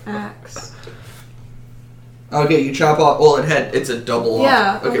axe. Okay, you chop off. Well, it's a double off.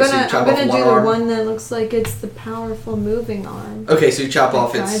 Yeah, Okay, I'm so you chop gonna off do one the arm. one that looks like it's the powerful moving arm. Okay, so you chop that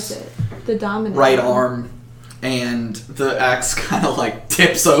off guides its it. The dominant right arm, and the axe kind of like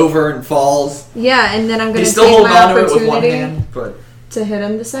tips over and falls. Yeah, and then I'm gonna He's still take holding my on to it with one opportunity hand, but to hit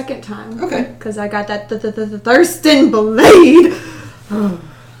him the second time. Okay. Because I got that Thurston blade.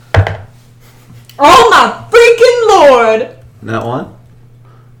 Oh my freaking lord! That one?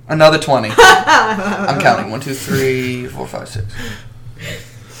 Another 20. I'm counting. 1, 2, 3, 4, 5, 6.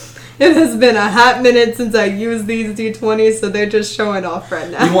 It has been a hot minute since I used these d20s, so they're just showing off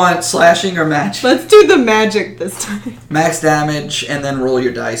right now. You want slashing or magic? Let's do the magic this time. Max damage, and then roll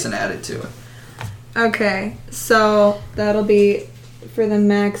your dice and add it to it. Okay, so that'll be for the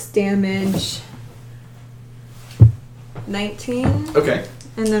max damage 19. Okay.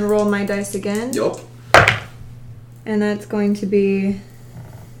 And then roll my dice again. Yup. And that's going to be...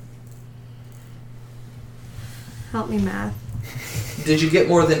 Help me math. Did you get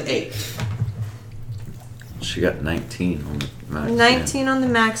more than 8? She got 19 on the max. 19 on the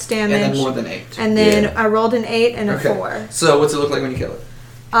max damage. And then more than 8. And then Yeah. I rolled an 8 and a Okay. 4. So what's it look like when you kill it?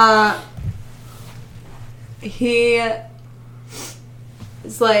 He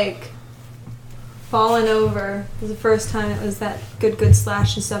is like falling over. It was the first time it was that good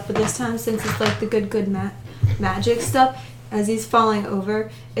slash and stuff, but this time since it's like the good magic stuff, as he's falling over,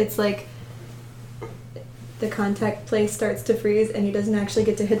 it's like the contact place starts to freeze and he doesn't actually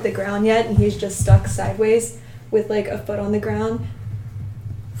get to hit the ground yet, and he's just stuck sideways with like a foot on the ground.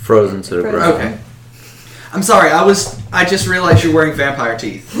 Frozen to the Frozen. ground. Okay. I'm sorry, I just realized you're wearing vampire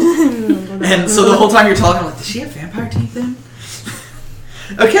teeth. And so the whole time you're talking, I'm like, does she have vampire teeth in?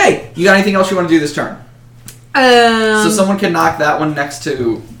 Okay, you got anything else you want to do this turn? So someone can knock that one next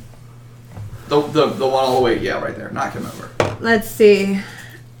to the one all the way, yeah, right there. Knock him over. Let's see.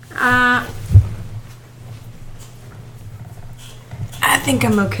 I think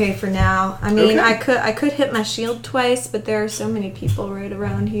I'm okay for now. I mean, Okay. I could hit my shield twice, but there are so many people right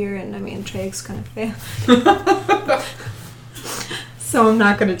around here, and I mean, Traeg's gonna fail. So I'm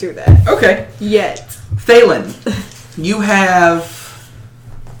not gonna do that Okay. yet. Phelan, you have...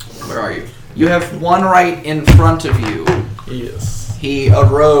 Where are you? You have one right in front of you. Yes. He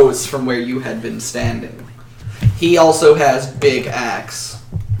arose from where you had been standing. He also has big axe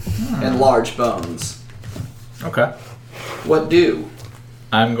and large bones. Okay. What do?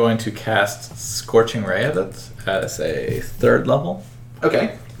 I'm going to cast Scorching Ray at it as a 3rd level.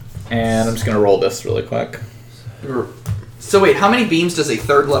 Okay. And I'm just going to roll this really quick. So wait, how many beams does a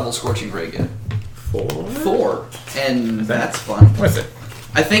 3rd level Scorching Ray get? 4. 4. And that's fun. What is it?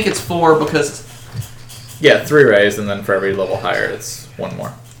 I think it's 4 because... Yeah, 3 rays, and then for every level higher, it's 1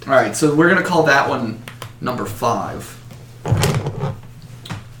 more. Alright, so we're going to call that one number 5.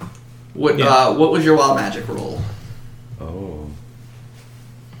 What was your wild magic roll? Oh.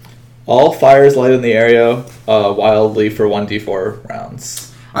 All fires light in the area wildly for 1d4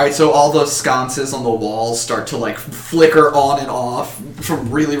 rounds. Alright, so all those sconces on the walls start to like flicker on and off from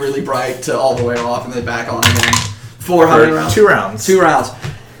really, really bright to all the way off and then back on again. 400 rounds? 2 rounds. 2 rounds.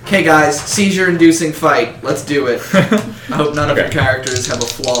 Okay, guys, seizure-inducing fight. Let's do it. I hope none of your Okay. characters have a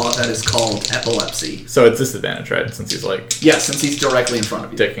flaw that is called epilepsy. So it's disadvantage, right? Since he's like Yeah, since he's directly in front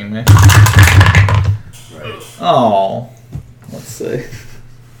of you. dicking me. Right. Oh. Let's see.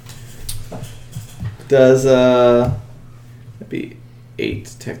 Does that'd be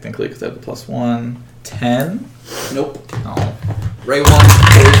 8 technically because I have the +1. 10? Nope. Oh. Ray 1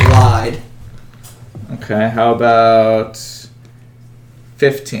 is lied. Okay, how about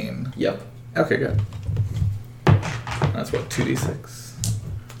 15? Yep. Okay, good. That's what, 2d6?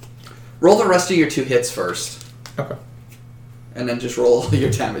 Roll the rest of your 2 hits first, Okay. and then just roll your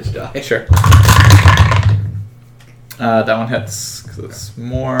damage die. Sure. That one hits because it's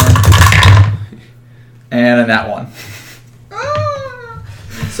more. And a nat 1.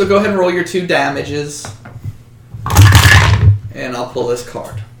 So go ahead and roll your 2 damages, and I'll pull this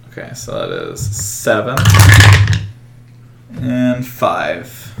card. Okay, so that is 7 and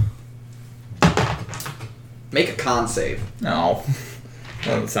 5. Make a con save. No,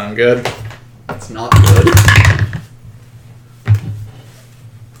 doesn't sound good. That's not good.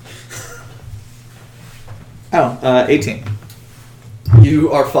 Oh, 18.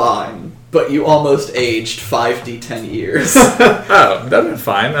 You are fine, but you almost aged 5d10 years. Oh, that'd been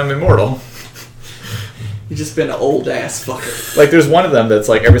fine. I'm immortal. You've just been an old ass fucker. Like, there's one of them that's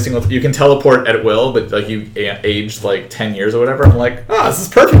like every single. You can teleport at will, but like you aged like 10 years or whatever. I'm like, this is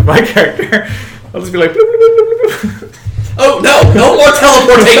perfect for my character. I'll just be like, bloop, bloop, bloop, bloop, bloop. Oh no! No more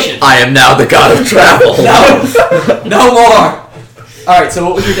teleportation. I am now the god of travel. No more. All right. So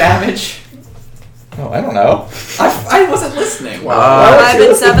what was your damage? Oh, I don't know. I wasn't listening. Wow. 5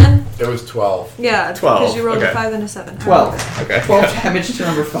 and 7? It was 12. Yeah, 12, because you rolled okay. a 5 and a 7. 12. Okay. 12 damage to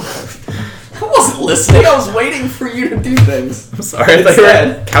number 5. I wasn't listening. I was waiting for you to do things. I'm sorry. I thought you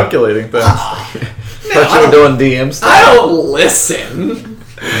were calculating things. No, Thought you were doing DM stuff. I don't listen.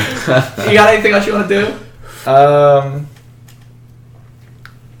 You got anything else you want to do?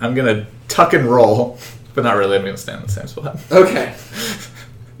 I'm gonna tuck and roll, but not really. I'm gonna stand in the same spot. Okay.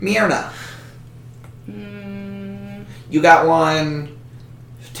 Myrna, Mm, you got one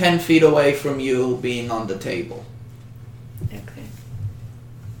 10 feet away from you being on the table. okay.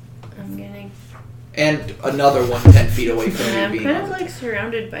 I'm gonna. And another one 10 feet away from you I'm being kind on of the like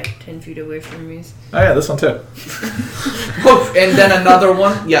surrounded by 10 feet away from me. Oh yeah, this one too. Oh, and then another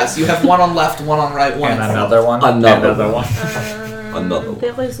one. Yes, you have one on left, one on right, one And in front. another one. Another Another one. Another one.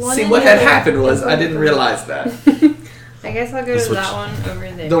 There was one See, in what had here. happened was I didn't realize that. I guess I'll go That's to what that one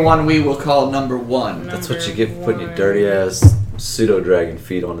over there. The one we will call number one. That's what you Number get for putting your one. dirty ass pseudo dragon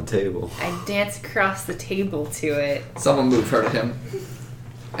feet on the table. I dance across the table to it. Someone move her to him.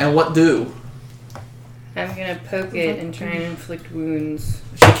 And what do? I'm gonna poke it and try and inflict wounds.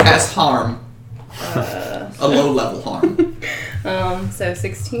 She casts harm, Uh, a low level harm. so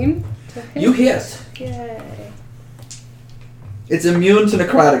 16 to hit. You hit. Yay. It's immune to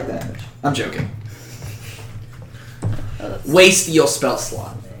necrotic damage. I'm joking. Oh, that's Waste your spell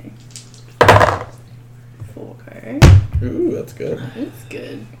slot. 4. Ooh, that's good. That's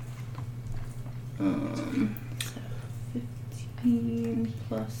good. 15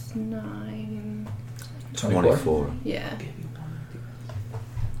 plus 9. 24. Yeah,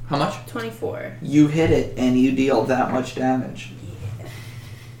 How much? 24. You hit it and you deal that much damage.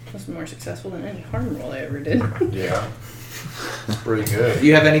 Was more successful than any harm roll I ever did. Yeah. It's pretty good. Do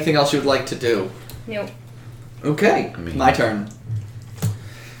you have anything else you'd like to do? Nope. Okay, I mean- my turn.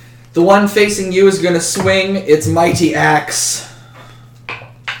 The one facing you is going to swing its mighty axe.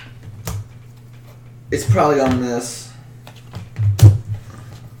 It's probably on this.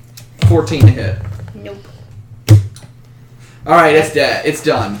 14 to hit. Nope. Alright, it's dead. It's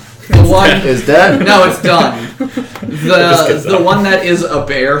done. The one Is that? No, it's done. just gets The up. one that is a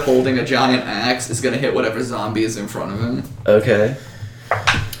bear holding a giant axe is going to hit whatever zombie is in front of him. Okay. I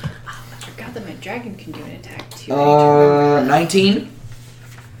forgot that my dragon can do an attack too. I need to remember that. 19.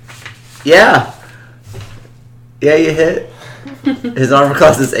 Yeah. Yeah, you hit. His armor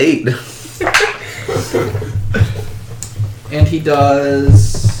class is 8. And he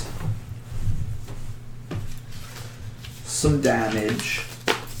does some damage.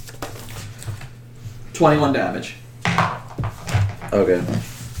 21 damage. Okay.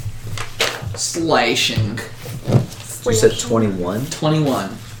 Slashing. You said 21?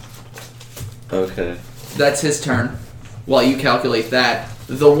 21. Okay. That's his turn. While you calculate that,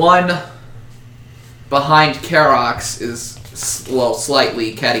 the one behind Karox is, well,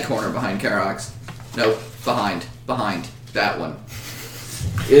 slightly catty corner behind Karox. No, behind that one.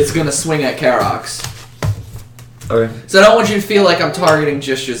 Is gonna swing at Karox. Okay. So I don't want you to feel like I'm targeting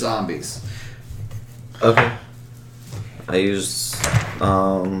just your zombies. Okay. I used, 21.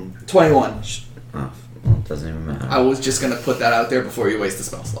 oh, well, it doesn't even matter. I was just gonna put that out there before you waste the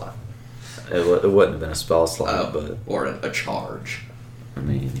spell slot. It wouldn't have been a spell slot, but, Or a charge. I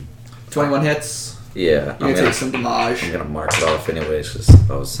mean, 21 hits. yeah. You're gonna take some I'm damage. gonna mark it off anyways,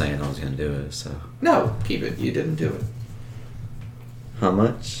 because I was saying I was gonna do it, so. No, keep it. You didn't do it. How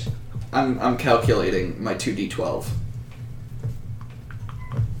much? I'm calculating my 2d12.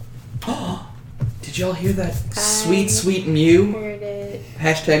 Did y'all hear that sweet, sweet mew? Heard it.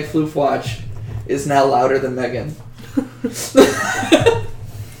 Hashtag Floofwatch is now louder than Megan.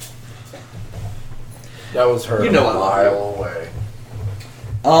 That was her You know I a love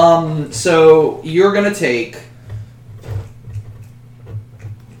mile away. So you're gonna take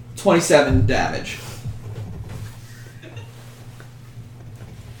 27 damage.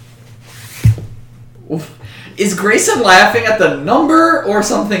 Is Grayson laughing at the number or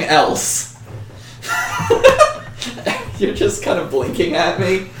something else? You're just kind of blinking at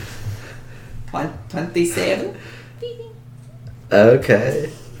me. 27?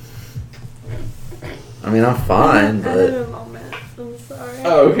 Okay. I mean, I'm fine, I had but a moment. I'm sorry.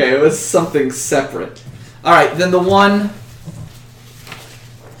 Oh, okay, it was something separate. Alright, then the one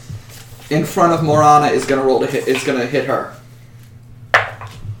in front of Morana is gonna roll to hit. It's gonna hit her.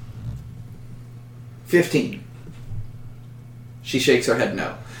 15. She shakes her head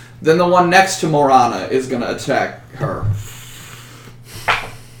no. Then the one next to Morana is gonna attack her.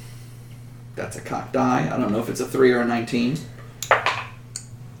 That's a cocked die. I don't know if it's a 3 or a 19.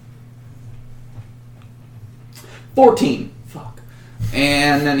 14. Fuck.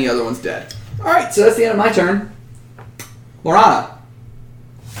 And then the other one's dead. Alright, so that's the end of my turn. Morana.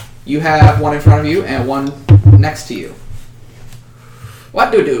 You have one in front of you and one next to you.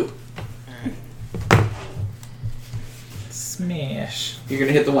 What do? Smash. You're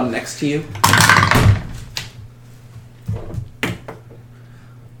gonna hit the one next to you.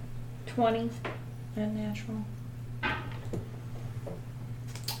 20. Unnatural.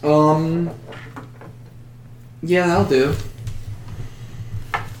 Yeah, that'll do.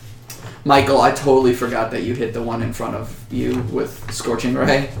 Michael, I totally forgot that you hit the one in front of you with Scorching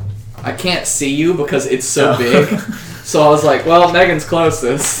Ray. I can't see you because it's so big. So I was like, well, Megan's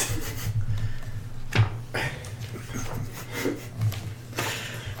closest.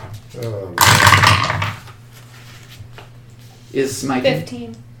 Is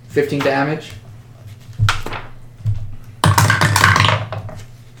smiting 15 damage.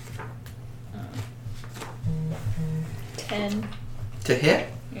 To hit?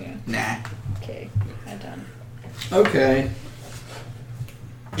 Yeah. Nah. Okay. I'm done. Okay.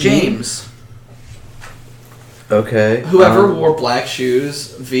 James. Okay. Whoever wore black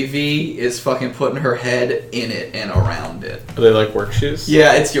shoes, Vivi is fucking putting her head in it and around it. Are they like work shoes?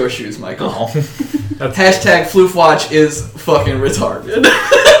 Yeah, it's your shoes, Michael. Oh. Hashtag Floofwatch is fucking retarded.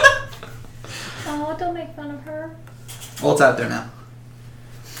 Oh, don't make fun of her. Well, it's out there now.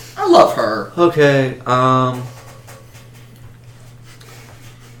 I love her. Okay.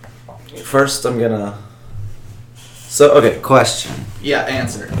 First, I'm gonna. So, okay. Question. Yeah,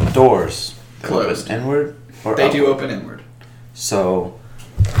 answer. Doors. Closed. Open inward. Or They do outward? open inward. So,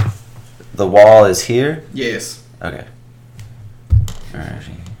 the wall is here. Yes. Okay. Alright.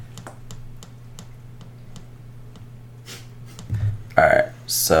 Alright,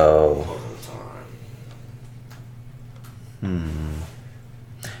 so.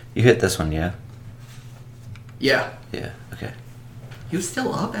 You hit this one, yeah? Yeah. Yeah, okay. You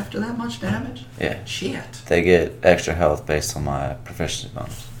still up after that much damage? Yeah. Shit. They get extra health based on my proficiency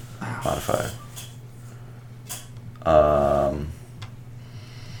bonus Wow. modifier.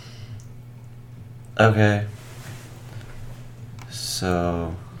 Okay.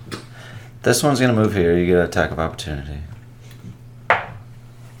 So. This one's gonna move here. You get an attack of opportunity.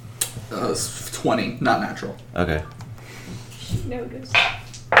 It's 20, not natural. Okay. She noticed.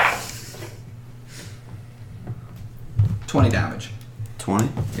 20 damage. 20?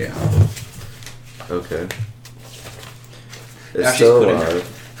 Yeah. Okay. Now It's she's still putting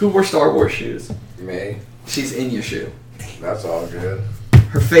alive. Who wore Star Wars shoes? Me. She's in your shoe. That's all good.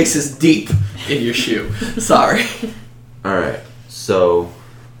 Her face is deep in your shoe. Sorry. Alright, so.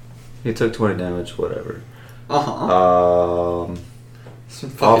 He took 20 damage, whatever. Uh-huh. All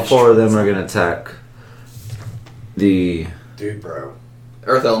Some fucking 4 of them shit. are gonna attack the Dude, bro.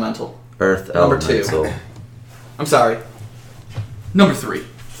 Earth Elemental. Earth Number 2. Elemental. I'm sorry. Number 3.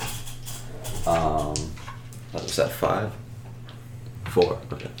 What was that, 5? 4,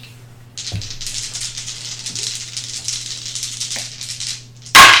 okay.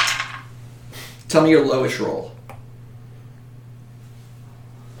 Tell me your lowest roll.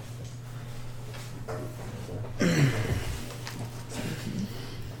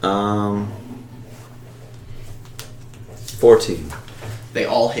 Um, 14. They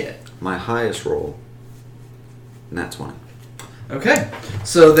all hit. My highest roll, nat 20. Okay.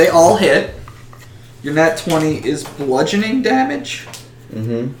 So they all hit. Your nat 20 is bludgeoning damage.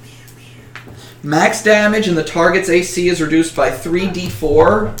 Mm-hmm. Max damage and the target's AC is reduced by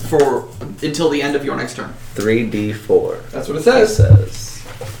 3d4 for until the end of your next turn. 3d4. That's what it It says. says.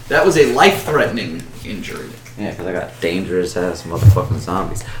 That was a life-threatening injury. Yeah, because I got dangerous ass motherfucking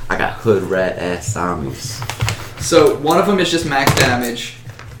zombies. I got hood rat ass zombies. So one of them is just max damage,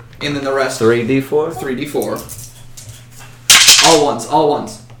 and then the rest 3d4? 3d4. All ones. All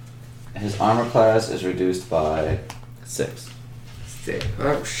ones. His armor class is reduced by 6. Sick.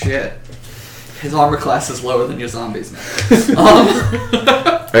 Oh shit. His armor class is lower than your zombies now.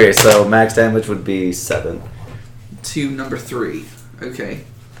 Okay, so max damage would be 7. To number 3. Okay.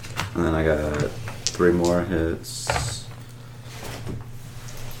 And then I got 3 more hits.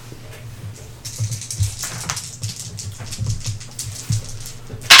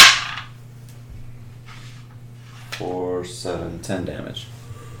 Four, 7, 10 damage.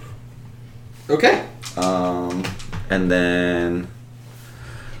 Okay. And then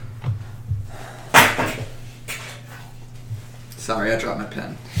Sorry, I dropped my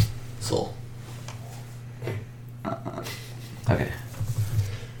pen. Soul. okay.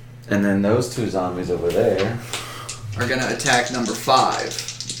 And then those 2 zombies over there. Are gonna attack number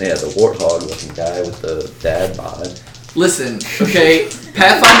 5. Yeah, the warthog looking guy with the dad bod. Listen, okay,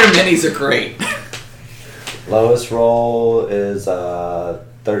 Pathfinder minis are great. Lowest roll is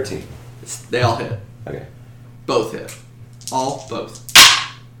 13. They all hit. Okay. Both hit. All, both.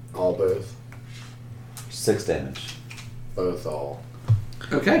 All both. 6 damage. Both all.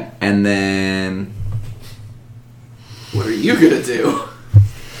 Okay. And then What are you gonna do?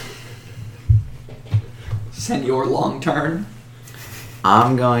 Send your long turn.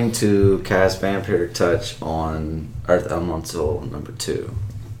 I'm going to cast Vampiric Touch on Earth Elemental number 2.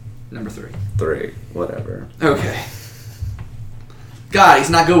 Number 3. 3, whatever. Okay. God, he's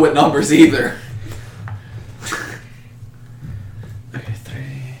not good with numbers either. Okay, 3.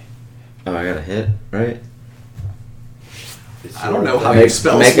 Oh, I got a hit, right? I don't know how your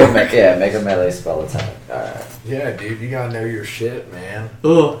spells make work. make a melee spell attack. Alright. Yeah, dude, you gotta know your shit, man.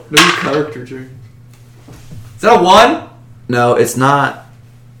 Oh, know your character, Drew. Is that a 1? No, it's not.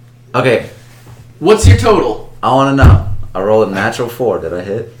 Okay, What's your total? I want to know. I rolled a natural 4. Did I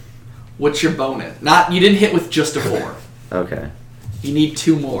hit? What's your bonus? Not, you didn't hit with just a 4. Okay. You need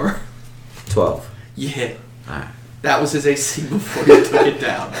 2 more. 12. You hit. Alright. That was his AC before you took it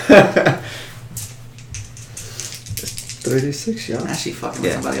down. 36, yeah. Actually, fucking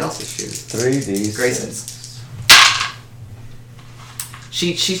Yeah. somebody else's shoes. 3d. Grayson's.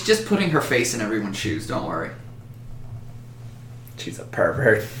 She's just putting her face in everyone's shoes. Don't worry. She's a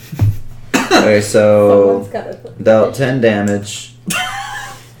pervert. Okay, so Someone's gotta dealt 10 damage,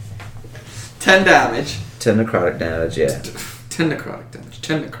 10 damage. 10 necrotic damage. Yeah. 10 necrotic damage.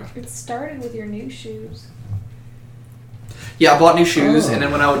 10 necrotic. It started with your new shoes. Yeah, I bought new shoes, Oh. and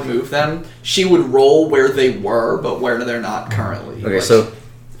then when I would move them, she would roll where they were, but where they're not currently. Okay, Like- so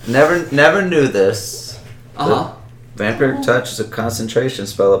never knew this. Uh-huh. Vampiric touch is a concentration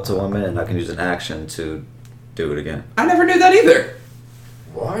spell up to 1 minute. And I can use an action to do it again. I never knew that either.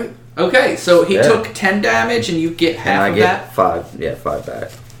 What? Okay, so he Yeah. took 10 damage, and you get And half I of get that? 5. Yeah, 5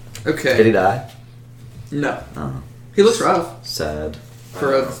 back. Okay. Did he die? No. Oh, He looks rough sad.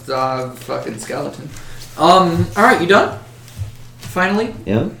 for a fucking skeleton. Alright, you done? Finally?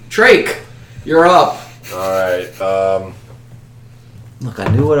 Yeah. Drake, you're up. Alright, Look, I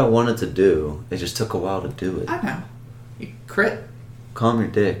knew what I wanted to do. It just took a while to do it. I know. You crit. Calm your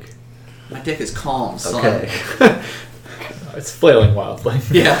dick. My dick is calm, son. Okay. It's flailing wildly.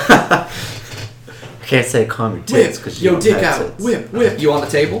 Yeah. I can't say calm your Whip. tits because you Yo, don't dick have out. tits. Whip, whip. You on the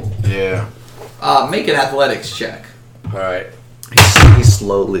table? yeah. Make an athletics check. Alright, He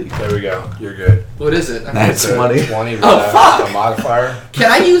slowly. there we go. You're good. What is it? That's So 20. 20 with Oh, a fuck. modifier. Can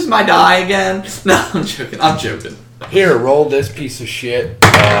I use my die again? No, I'm joking. I'm joking. Here, roll this piece of shit.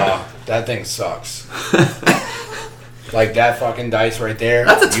 That thing sucks. Like that fucking dice right there.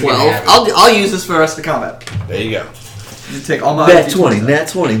 That's a you can 12. have it. I'll use this for the rest of combat. There you go. You take all my Nat D20s 20, out. nat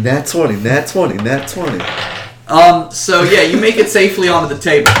 20, nat 20, nat 20, nat 20. So yeah, you make it safely onto the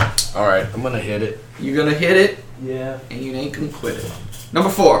table. Alright, I'm gonna hit it. You're gonna hit it, Yeah. and you ain't gonna quit it. Number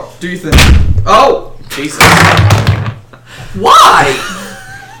 4. Do you think? Oh, Jesus. Why?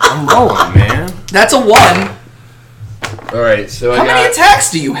 I'm rolling, man. That's a 1. Alright, so How I many got.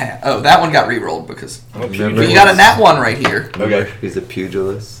 attacks do you have? Oh, that one got re-rolled because. I'm a Remember- But you pugilist. got a nat 1 right here. Okay. He's a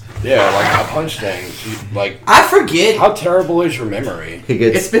pugilist. Yeah, like I punch things. Like, I forget. how terrible is your memory? He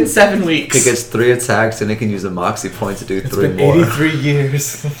gets It's been 7 weeks. he gets 3 attacks and he can use a moxie point to do It's 3 been more. 83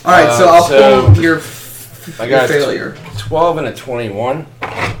 years. All right, so I'll so- pull your I got failure. 12 and a 21.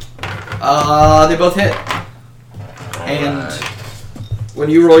 They both hit. And when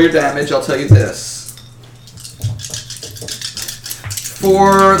you roll your damage, I'll tell you this.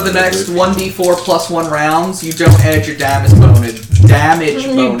 For the next 1d4 plus 1 rounds, you don't add your damage bonus. Damage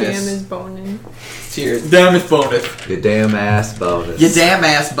bonus to your damage bonus. Your damn ass bonus. Your damn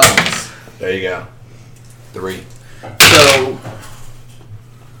ass bonus. There you go. 3. So,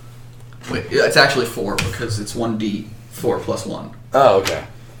 wait, it's actually 4 because it's 1d4 plus 1. Oh, okay.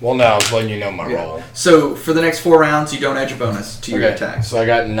 Well, no, I was letting you know my Yeah. roll. So for the next 4 rounds, you don't add your bonus to your Okay, attacks. so I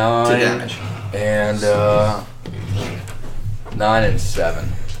got 9 To damage. and 9 and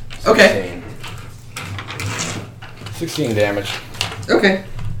 7. Okay. 16 damage. Okay.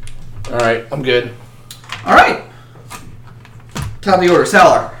 Alright, I'm good. All right. Top of the order,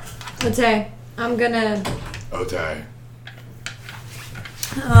 Salar. Okay, I'm gonna Okay.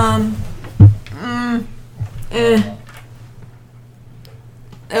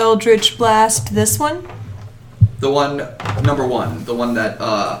 Eldritch Blast this one? The one, number 1, the one that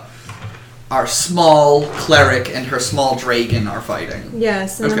our small cleric and her small dragon are fighting.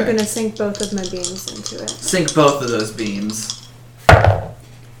 yes, and Okay. I'm gonna sink both of my beams into it. Sink both of those beams.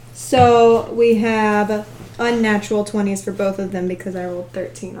 So we have unnatural 20s for both of them because I rolled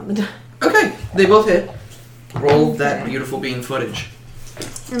 13 on the die. Okay, they both hit. Roll that beautiful beam footage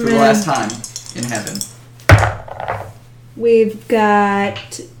for And the then last time in heaven. we've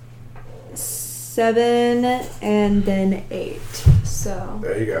got 7 and then 8. So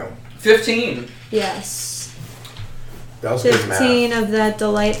There you go. 15. yes, That was good math. 15 of that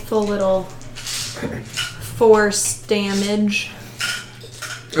delightful little force damage.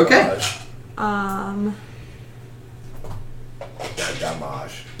 Okay. That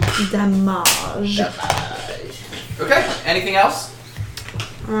damage. Damage. Okay. Anything else?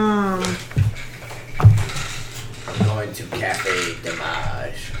 I don't going to Cafe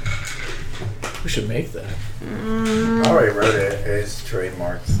Damage. We should make that. I already wrote it. It's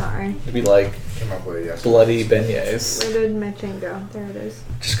trademarked. Sorry. It'd be like Came up with it yesterday. bloody beignets. Where did my thing go? There it is.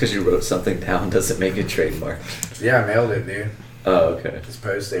 Just because you wrote something down doesn't make it trademark. Yeah, I mailed it, dude. Oh, okay. It's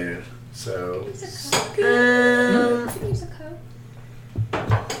post dated. So Use a cup. Um, Use a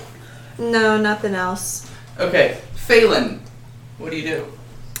cup. no, nothing else. Okay, Phelan, what do you do?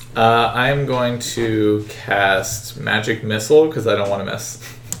 I'm going to cast Magic Missile because I don't want to miss.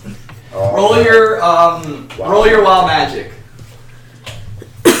 Roll your roll your wild magic.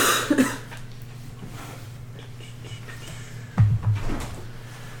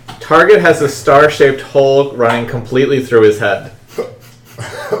 Target has a star-shaped hole running completely through his head.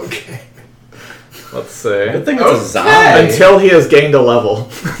 Okay. Let's see. Good thing it's Okay. a zombie. Until he has gained a level.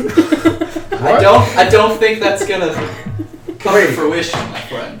 I don't think that's gonna come to fruition, my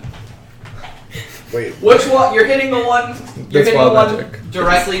friend. Wait. Which one? You're hitting the one. You're That's hitting the wild one magic.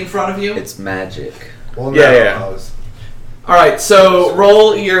 directly in front of you. It's magic. Well, Yeah, no, yeah. I was- All right. So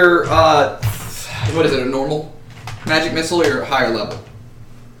roll your what is it? A normal magic missile or your higher level?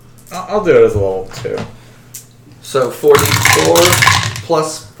 I'll do it as a level 2. So 44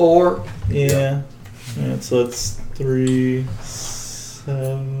 plus 4. Yeah. So it's 3,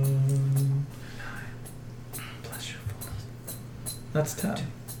 7. That's 10.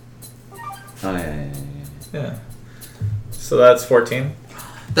 Oh, yeah. Yeah. So that's 14.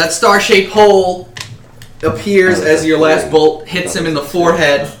 That star-shaped hole appears as your last bolt hits him in the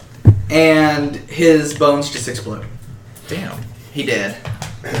forehead, and his bones just explode. Damn. He dead.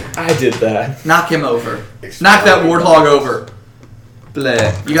 I did that. Knock him over. Knock that warthog over.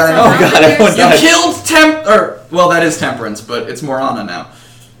 Bleh. You got Oh, any? God, everyone You died. killed well, that is Temperance, but it's Morana now.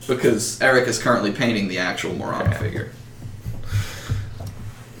 Because Eric is currently painting the actual Morana figure.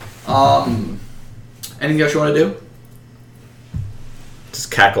 Anything else you want to do?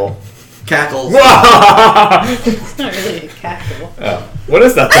 Just cackle. Cackles. It's not really a cackle. Oh. What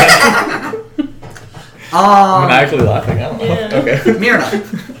is that then? I'm actually laughing. I don't know. Yeah. Okay. Myrna,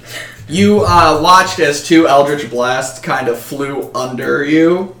 you watched as 2 Eldritch Blasts kind of flew under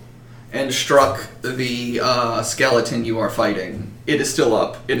you and struck the skeleton you are fighting. It is still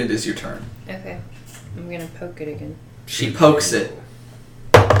up, and it is your turn. Okay. I'm gonna poke it again. She pokes it.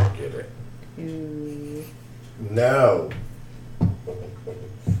 Get it. 2, No. 4,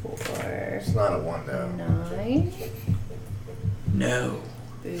 It's not a 1 though. 9. No.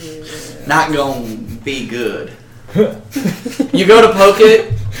 Boo. Not gonna be good. You go to poke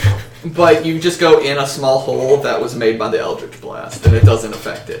it, but you just go in a small hole that was made by the Eldritch Blast, and it doesn't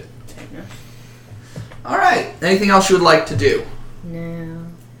affect it. Alright, anything else you would like to do? No.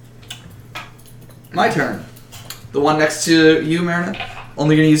 My turn. The one next to you, Marina,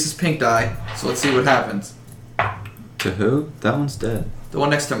 only gonna use his pink die, so let's see what happens. To who? That one's dead. The one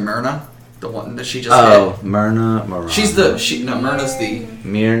next to Myrna, the one that she just Oh, Myrna Marana. hit. Myrna's the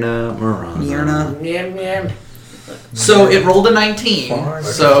Myrna Marana. Myrna. Yum, yum. So it rolled a 19,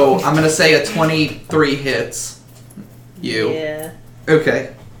 so I'm gonna say a 23 hits you. Yeah.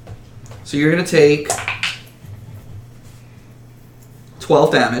 Okay. So you're gonna take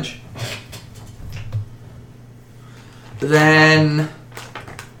 12 damage. Then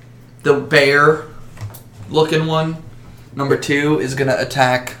the bear looking one, number 2, is gonna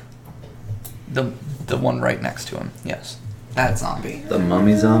attack the one right next to him. Yes. That zombie. The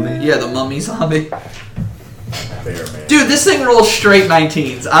mummy zombie? Yeah, the mummy zombie. Bear man. Dude, this thing rolls straight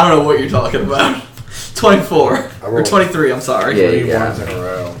 19s. I don't know what you're talking about. 24. I Or rolled 23, I'm sorry. Yeah. 3 got ones in a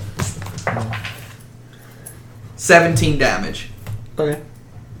row. 17 damage. Okay.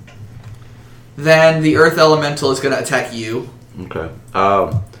 Then the earth elemental is going to attack you. Okay.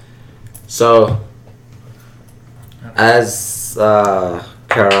 So as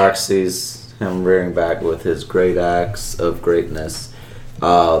Karak sees him rearing back with his great axe of greatness,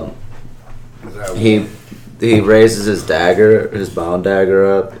 Is that he raises his dagger, his bone dagger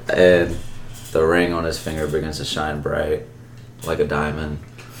up, and the ring on his finger begins to shine bright like a diamond.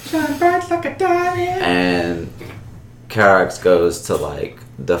 Shine bright like a diamond. And Karax goes to like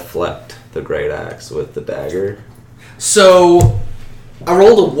deflect the great axe with the dagger. So, I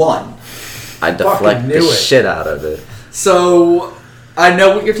rolled a 1. I deflect knew the it. shit out of it. So, I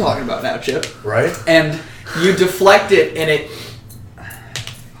know what you're talking about now, Chip. right? And you deflect it, and it...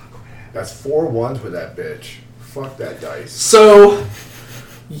 That's 4 ones with that bitch. Fuck that dice. So,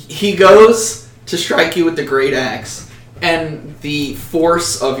 he goes to strike you with the great axe, and the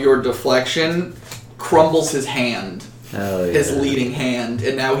force of your deflection crumbles his hand, Hell yeah. his leading hand,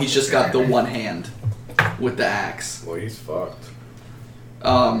 and now he's just got the one hand with the axe. Well, he's fucked.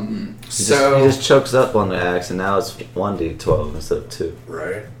 He just chokes up on the axe, and now it's 1d12 instead of 2.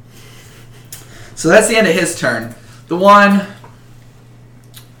 Right. So that's the end of his turn. The one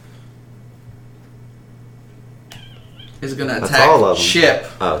is gonna That's attack all of them. Chip.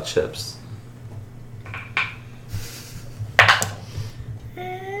 Oh, chips.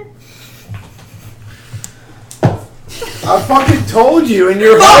 I fucking told you, and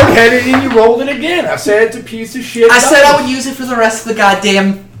you're hard-headed, and you rolled it again. I said it's a piece of shit. I said I would use it for the rest of the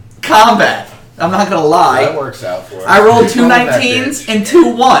goddamn combat. I'm not gonna lie. That works out for us. I rolled two Roll that 19s bitch. and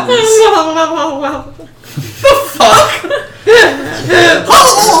 2 1s. The fuck?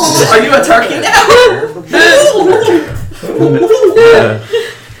 Are you a turkey now?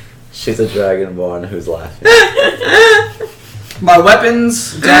 She's a dragonborn who's laughing. My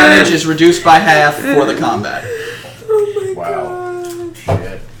weapons damage is reduced by half for the combat. Wow.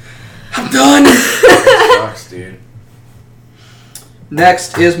 Shit. I'm done. Sucks, dude.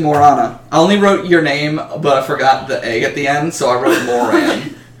 Next is Morana. I only wrote your name, but I forgot the A at the end, so I wrote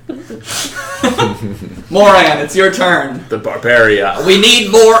Moran. Moran, it's your turn. The barbarian. We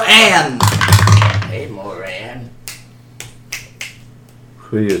need Moran. Hey, Moran.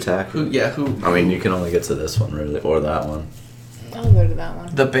 Who are you attacking? Who? I mean, you can only get to this one, really, or that one. I'll go to that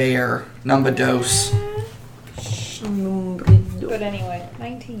one. The bear. Numbados. But anyway,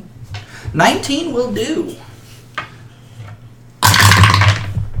 19. 19 will do.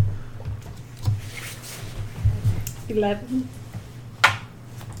 $11.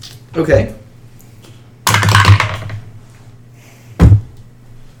 Okay.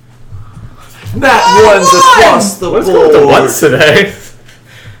 That one's across the What's going with the board. ones today?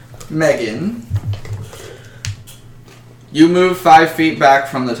 Megan. You move 5 feet back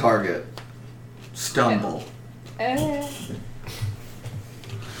from the target. Stumble. I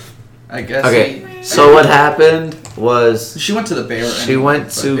guess. Okay, so what happened was She went to the bear. she anyway, went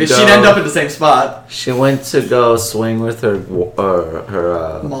but to She'd go- end up at the same spot. she went to go swing with her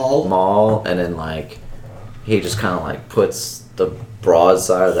Maul. maul, and then like he just kind of like puts the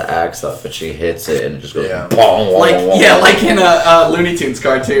broadside of the axe up, but she hits it and it just goes Yeah. boom, Like boom, boom, yeah, boom. like in a Looney Tunes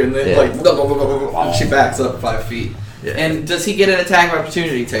cartoon. That Yeah. like and she backs up 5 feet. Yeah. And does he get an attack of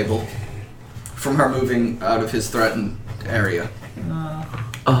opportunity table from her moving out of his threatened area?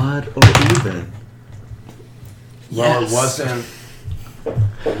 Odd or even. Well, Yes.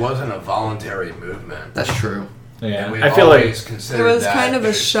 it wasn't a voluntary movement. That's true. Yeah, And we've I feel like always considered There was that kind of a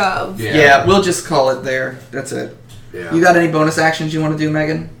as- shove. Yeah. We'll just call it there. That's it. Yeah. You got any bonus actions you want to do,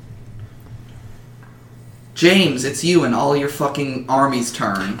 Megan? James, it's you and all your fucking army's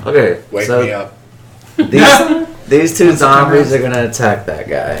turn. Okay, Wake so me up. these two When's the time zombies rest? are gonna attack that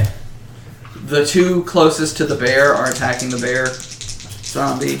guy. The 2 closest to the bear are attacking the bear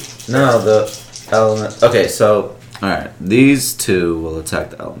zombie. No, the element. Okay, so alright, these 2 will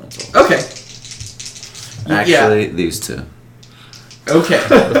attack the elemental. Okay. Actually, these 2. Okay.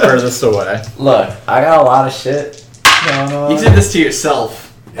 the furthest away. Look, I got a lot of shit going on. You did this to yourself.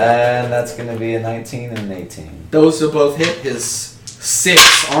 And that's gonna be a 19 and an 18. Those will both hit his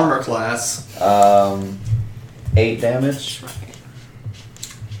 6 armor class. 8 damage.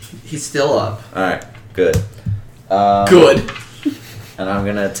 He's still up. Alright, good. Good. And I'm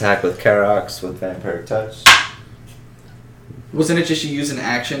gonna attack with Karox with Vampiric Touch. Wasn't it just you use an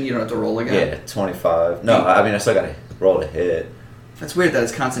action? You don't have to roll again? Yeah, 25. No, I mean, I still gotta roll to hit. That's weird that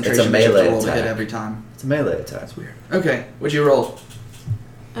it's concentration. It's a but you have to melee roll to hit attack. every time. It's a melee attack. That's weird. Okay. What'd you roll?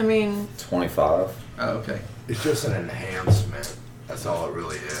 I mean, 25. Oh, okay. It's just an enhancement. That's all it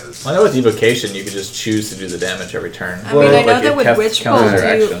really is. I know with evocation you can just choose to do the damage every turn. I mean, I know Like, that it with counts- Witch counts Bolt, as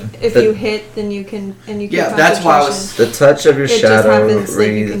your you, action. if The- you hit, then you can Yeah, that's why I was- concentration. The touch of your It just shadow happens that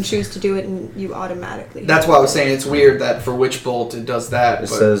you can wreath. choose to do it, and you automatically. That's why I was saying it's weird that for Witch Bolt it does that. It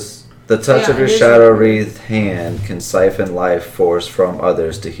But says the touch Yeah, of your it is shadow weird. wreathed hand can siphon life force from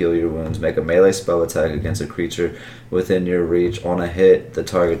others to heal your wounds. Make a melee spell attack against a creature within your reach. On a hit, the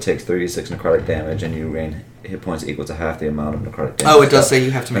target takes 36 necrotic damage, and you gain hit points equal to half the amount of necrotic damage. oh, it does say you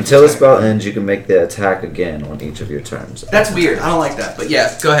have to make Until the attack. spell ends, you can make the attack again on each of your turns. That's weird. I don't like that. But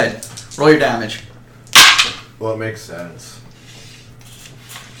yeah, go ahead. Roll your damage. Well, it makes sense.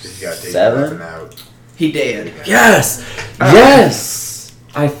 'Cause you gotta take 7? your weapon out. He dead. Yes! Yes!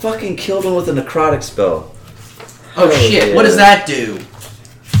 I fucking killed him with a necrotic spell. Oh shit! yeah. What does that do?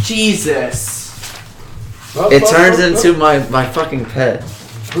 Jesus. It turns into my fucking pet.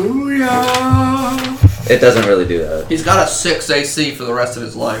 Booyah! It doesn't really do that. He's got a 6 AC for the rest of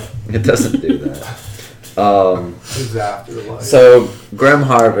his life. It doesn't do that. His afterlife. So, Grim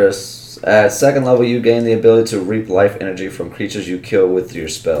Harvest. At second level, you gain the ability to reap life energy from creatures you kill with your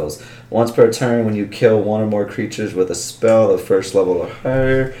spells. Once per turn, when you kill one or more creatures with a spell of first level or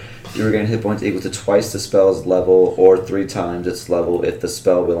higher, you regain hit points equal to twice the spell's level or 3 times its level if the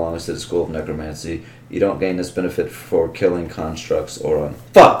spell belongs to the School of Necromancy. You don't gain this benefit for killing constructs or on...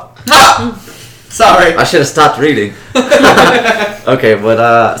 Fuck! Sorry. I should have stopped reading. Okay,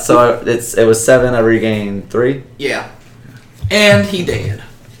 but so it was 7. I regained 3. Yeah. And he dead.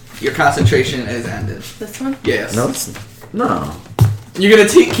 Your concentration is ended. This one? Yes. No. You're gonna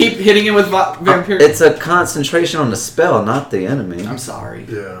keep hitting him with vampire. It's a concentration on the spell, not the enemy. I'm sorry.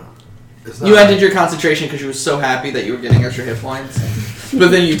 Yeah. You ended your concentration because you were so happy that you were getting extra hit points,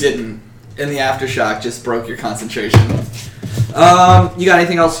 but then you didn't, and the aftershock just broke your concentration. You got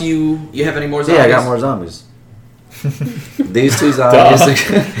anything else? You have any more zombies? Yeah, I got more zombies. These 2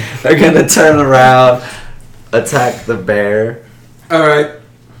 zombies are gonna turn around, attack the bear. All right.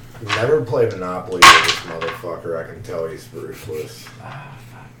 Never play Monopoly with this motherfucker. I can tell he's ruthless.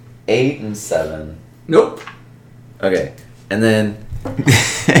 8 and 7. Nope. Okay, and then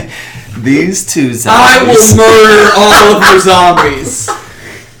these 2 zombies. I will murder all of your zombies.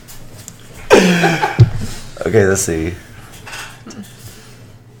 Okay, let's see.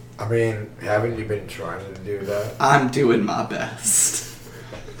 I mean, haven't you been trying to do that? I'm doing my best.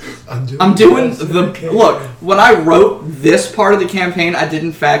 I'm doing look. When I wrote this part of the campaign, I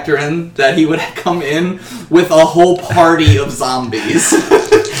didn't factor in that he would come in with a whole party of zombies.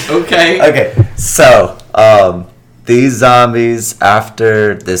 Okay. Okay, so these zombies,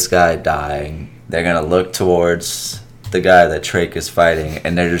 after this guy dying, they're gonna look towards the guy that Trake is fighting,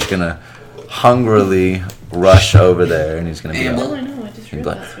 and they're just gonna hungrily rush over there, and he's gonna be No, all, I know. I just read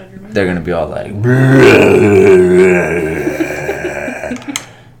that. So I remember. they're gonna be all like,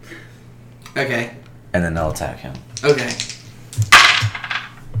 Okay. and then they'll attack him. Okay.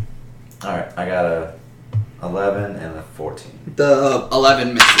 All right, I got a 11 and a 14. The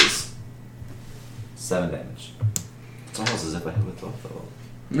 11 misses. 7 damage. It's almost as if I hit with both of them.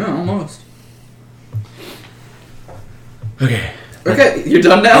 No, almost. Okay. Okay, you're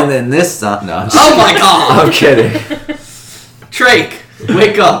done now. And then this no, I'm just Oh my god! I'm kidding. Trake,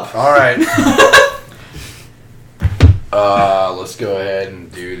 wake up. All right. Let's go ahead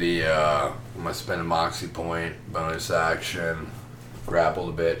and do the. I'm gonna spend a moxie point, bonus action,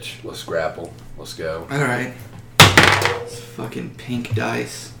 grapple the bitch. Let's grapple. Let's go. All right. It's fucking pink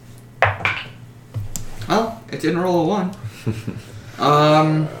dice. Well, it didn't roll a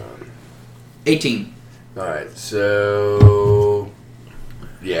 1. 18. All right. So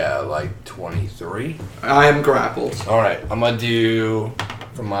yeah, like 23. I am grappled. All right. I'm gonna do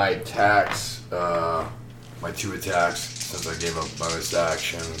for my attacks. My 2 attacks since I gave up bonus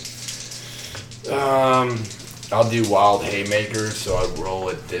action. I'll do Wild Haymaker, so I roll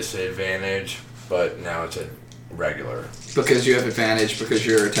at disadvantage, but now it's a regular. Because you have advantage because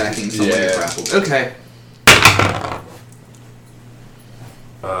you're attacking someone you're Yeah. grappled. Okay.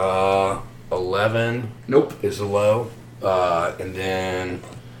 11 Nope. is a low, and then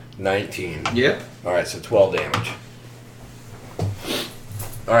 19. Yep. All right, so 12 damage.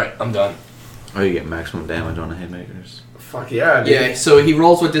 All right, I'm done. Oh, you get maximum damage on the haymakers. Fuck yeah, dude. Yeah, so he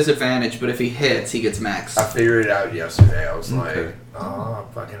rolls with disadvantage, but if he hits, he gets max. I figured it out yesterday. I was Okay. like, oh,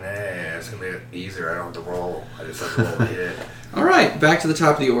 fucking A. It's going to be easier. I don't have to roll. I just have to roll a hit. Alright, back to the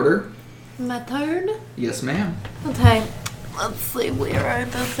top of the order. My turn? Yes, ma'am. Okay. Let's see, where are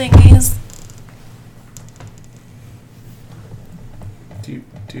the thingies?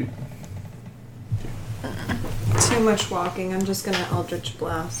 Too much walking. I'm just gonna Eldritch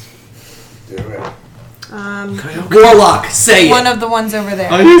Blast. Do it. Warlock, say One it. of the ones over there.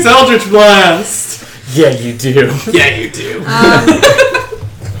 I use Eldritch Blast. Yeah, you do. Yeah, you do.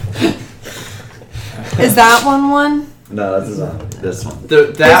 Is that one? No, that's a zombie. This one.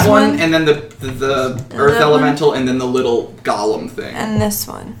 That This one, one? and then the Earth that Elemental, and then the little golem thing. And this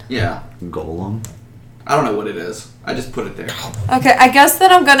one. Yeah. Golem. I don't know what it is. I just put it there. Okay, I guess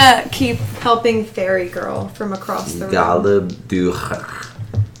that I'm gonna keep helping Fairy Girl from across the room. Galeb du.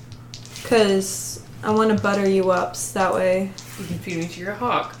 Because I want to butter you up so that way. You can feed me to your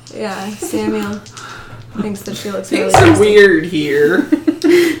hawk. Yeah, Samuel thinks that she looks really Things are nasty. weird here.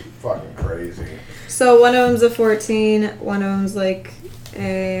 Fucking crazy. So one of them's a 14, one of them's like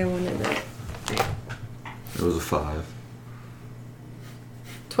a, what is it? It was a 5.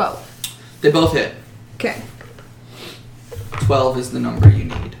 12. They both hit. Okay. 12 is the number you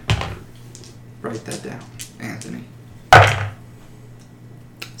need. Write that down, Anthony.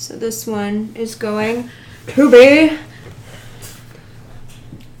 So this one is going to be... I'm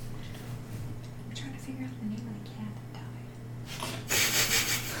trying to figure out the name of the cat that died.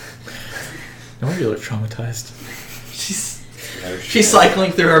 No wonder you look traumatized. She's No shit. She's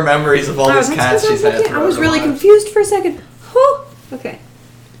cycling through her memories of all Oh, these that's cats 'cause she's I'm had. looking- I throughout was her really life. confused for a second. Whew. Okay.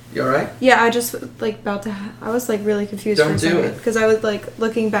 You alright? Yeah, I just like about to. I was like really confused Don't for a do second it. because I was like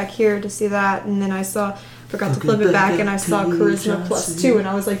looking back here to see that, and then I forgot to flip it back, and I saw charisma +2, and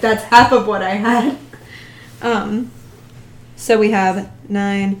I was like, that's half of what I had. So we have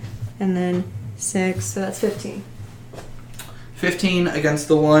 9, and then 6, so that's 15. 15 against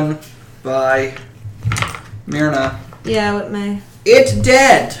the one by Myrna. Yeah, with my It's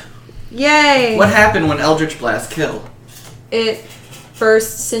dead! yay! What happened when Eldritch Blast killed? It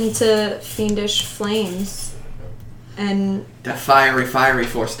bursts into fiendish flames, and The fiery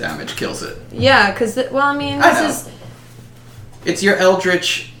force damage kills it. yeah, because well, I mean, I this know. is It's your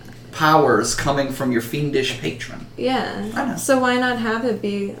Eldritch powers coming from your fiendish patron. yeah. I know. So why not have it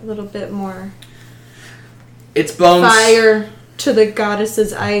be a little bit more Its bones. fire to the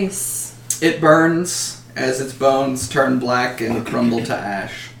goddess's ice? It burns as its bones turn black and crumble to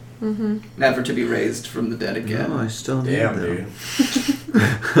ash. Mm-hmm. Never to be raised from the dead again. No, I still need Damn, them.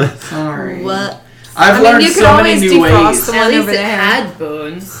 dude. Sorry. What? I've I mean, learned you could so many always new defrost ways. the At one least over it there. had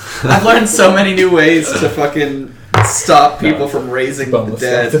bones. I've learned so many new ways to fucking stop people from raising the Boneless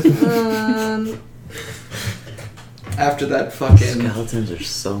dead. skeleton. After that fucking Skeletons are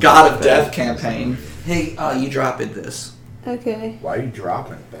so God of much Death better. campaign. Hey, you dropped this. Okay. Why are you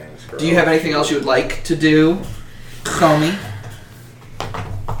dropping things, girl? Do you have anything else you would like to do, Comey?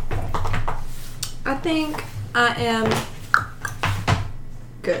 I think I am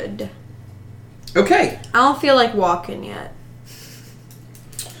good. Okay. I don't feel like walking yet.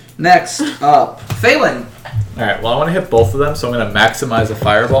 Next up, Phelan. Alright, well, I want to hit both of them, so I'm going to maximize a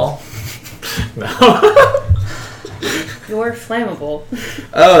fireball. No. You're flammable.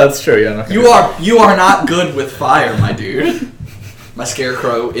 Oh, that's true. Yeah, I'm not gonna You are not good with fire, my dude. My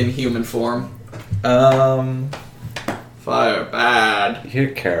scarecrow in human form. Fire bad. You hear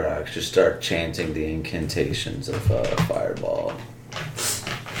Karak just start chanting the incantations of Fireball.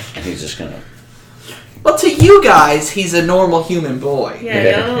 And he's just gonna... Well, to you guys, he's a normal human boy. Yeah,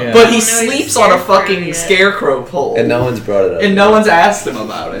 Yeah. y'all Yeah. But don't he know he's sleeps on a scarecrow fucking yet. scarecrow pole. And no one's brought it up. And no one's asked him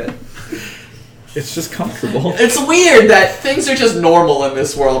about it. It's just comfortable. It's weird that things are just normal in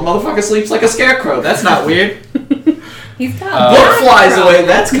this world. Motherfucker sleeps like a scarecrow. That's not weird. He's got Book back flies away. problems.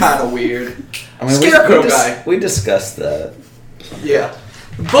 That's kind of weird. I mean, Scarecrow guy. We discussed that. Yeah.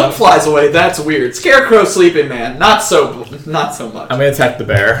 Book flies away. That's weird. Scarecrow sleeping man. Not so much. I'm going to attack the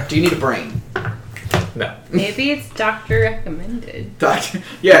bear. Do you need a brain? No. Maybe it's doctor recommended.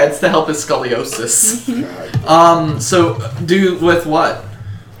 Yeah, it's to help his scoliosis. So do with what?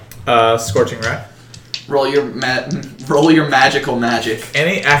 Scorching Ray. Roll your magical magic.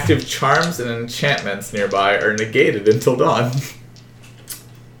 Any active charms and enchantments nearby are negated until dawn.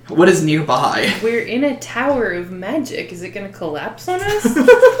 What is nearby? We're in a tower of magic. Is it going to collapse on us?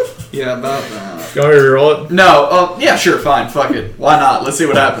 Yeah, about that. You want me to reroll it? No. Yeah, sure, fine. Fuck it. Why not? Let's see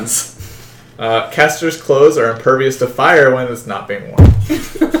what happens. Caster's clothes are impervious to fire when it's not being worn.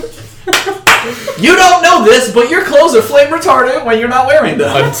 You don't know this, but your clothes are flame retardant when you're not wearing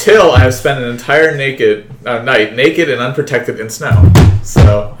them. Until I have spent an entire night naked and unprotected in snow.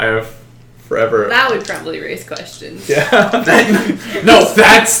 So I have forever. That would probably raise questions. Yeah. No,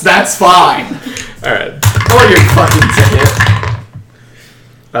 that's fine. All right. Or your fucking ticket.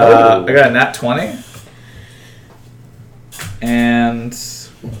 I got a nat 20. And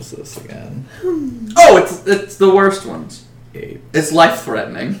what was this again? Oh, it's the worst ones. 8. It's life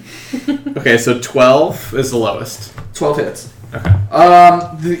threatening. Okay, so 12 is the lowest. 12 hits.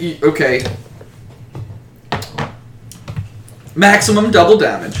 Okay. Okay. Maximum double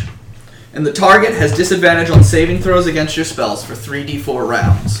damage. And the target has disadvantage on saving throws against your spells for 3d4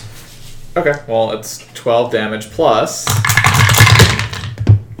 rounds. Okay, well, it's 12 damage plus.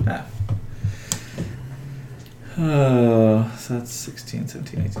 So that's 16,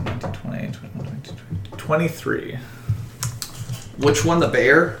 17, 18, 19, 20, 21, 22, 23. Which one, the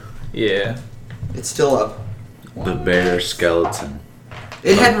bear? Yeah. It's still up. The bear skeleton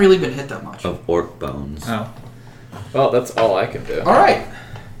It hadn't really been hit that much. of orc bones. Oh. Well, that's all I can do. Alright.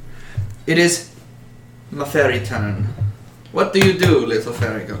 It is my fairy turn. What do you do, little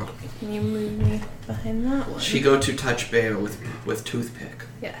fairy girl? Can you move me behind that one? She go to touch bear with toothpick.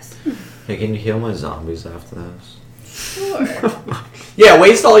 Yes. Hey, can you heal my zombies after this? Sure. Yeah,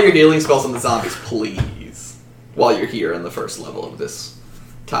 waste all your healing spells on the zombies, please. While you're here in the first level of this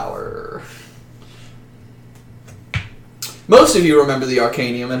tower. Most of you remember the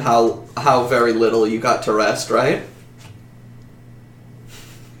Arcanium and how very little you got to rest, right?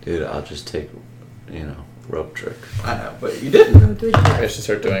 Dude, I'll just take, rope trick. I know, but you didn't. I should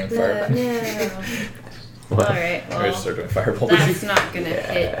start doing fire. Alright, I just start well, doing fireball. that's not gonna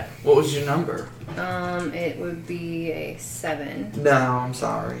hit. What was your number? It would be a 7. No, I'm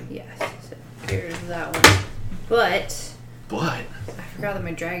sorry. Yes, so here's that one. But What? I forgot that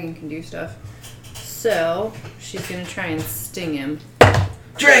my dragon can do stuff. So she's gonna try and sting him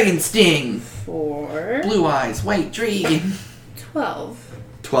Dragon Sting! for Blue eyes, white dragon. 12.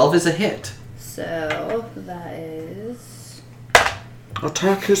 12 is a hit. So that is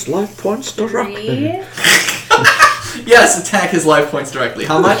Attack his life points 3. Yes, attack his life points directly.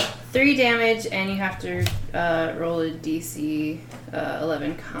 How much? 3 damage, and you have to roll a DC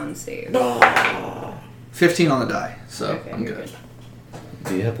 11 con save. 15 on the die, so Okay, I'm you're good.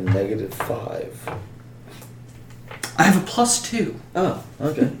 Do you have a -5? I have a +2. Oh,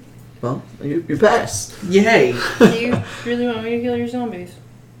 okay. Well, you pass. Yay. Do you really want me to kill your zombies?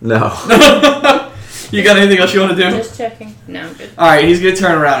 No. You got anything else you want to do? Just checking. No, I'm good. Alright, he's gonna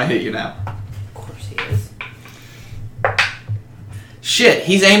turn around and hit you now. Of course he is. Shit,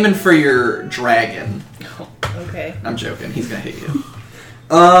 he's aiming for your dragon. Okay. I'm joking, he's gonna hit you.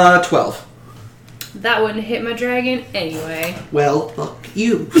 12. That wouldn't hit my dragon anyway. Well, fuck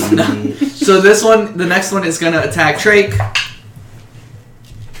you. No. So this one, the next one is gonna attack Drake.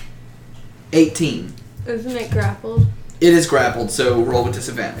 18. Isn't it grappled? It is grappled, so roll with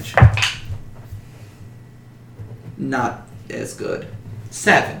disadvantage. Not as good.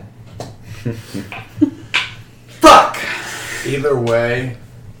 7. Fuck! Either way,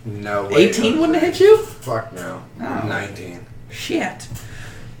 no way. 18 wouldn't have hit you? Fuck no. Oh. 19. Shit.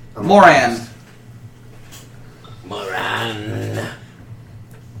 I'm Moran. Moran.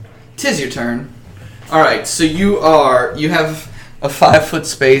 Tis your turn. Alright, so you have a 5-foot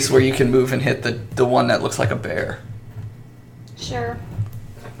space where you can move and hit the one that looks like a bear. Sure.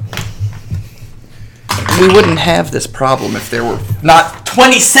 We wouldn't have this problem if there were not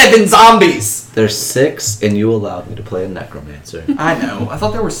 27 zombies! There's 6, and you allowed me to play a necromancer. I know. I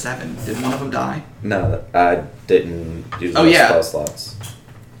thought there were 7. Did one of them die? No, I didn't use Oh, those yeah. spell slots.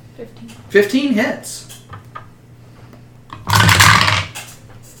 15. 15 hits.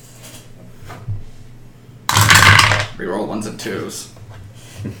 Reroll 1s and 2s.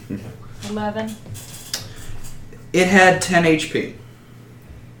 11. It had 10 HP.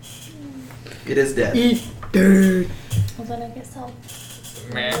 It is dead. Well, then I guess I'll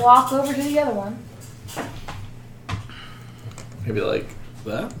walk over to the other one. Maybe like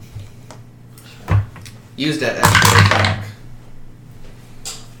that. Use that extra attack.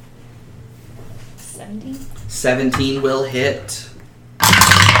 17. 17 will hit.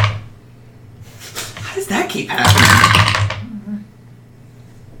 How does that keep happening?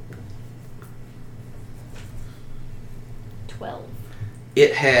 12.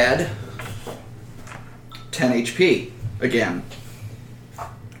 It had 10 HP again.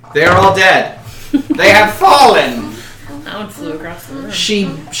 They are all dead. They have fallen. That one flew across the room. She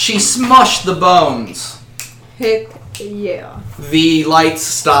smushed the bones. Heck yeah. The lights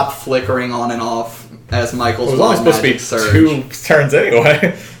stop flickering on and off as It Michael's was only supposed to be magic surge. 2 turns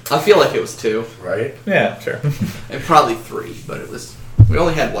anyway. I feel like it was 2. Right? Yeah, sure. And probably 3, but it was. We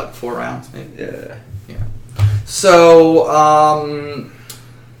only had what, 4 rounds, maybe. Yeah. So,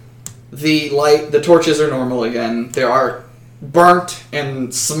 the torches are normal again. There are burnt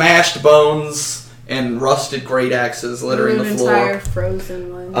and smashed bones and rusted great axes littering the An floor. entire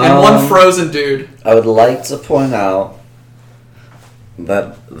frozen one. And one frozen dude. I would like to point out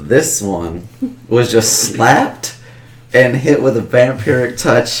that this one was just slapped and hit with a vampiric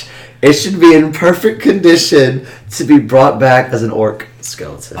touch. It should be in perfect condition to be brought back as an orc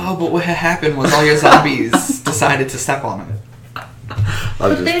skeleton. Oh, but what had happened was all your zombies decided to step on it. I'll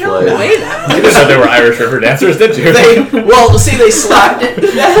But they just don't play. weigh that You much. didn't know they were Irish river dancers, did you? They slapped it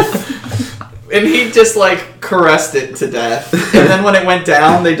to death. And he just like caressed it to death. And then when it went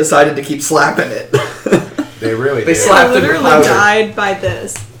down, they decided to keep slapping it. They really They did. slapped I it with literally powder. died by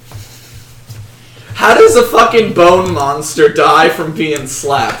this. How does a fucking bone monster die from being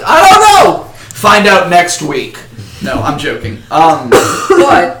slapped? I don't know! Find out next week. No, I'm joking.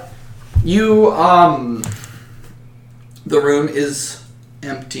 But you, the room is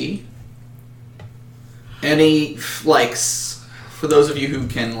empty. Any, like, for those of you who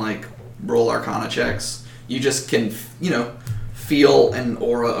can, like, roll Arcana checks, you just can, feel an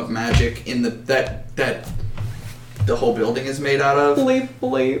aura of magic in that the whole building is made out of. Bleep,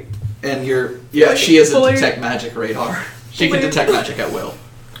 bleep. And she has a Bleep. detect magic radar. She can Bleep. detect magic at will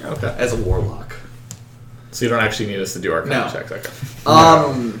Okay. as a warlock. So you don't actually need us to do our No. checks. Okay.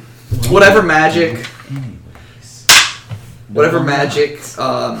 Whatever magic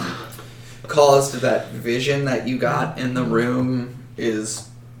caused that vision that you got in the room is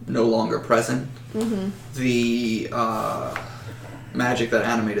no longer present. The magic that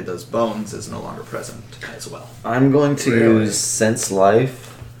animated those bones is no longer present as well. I'm going to Really? use Sense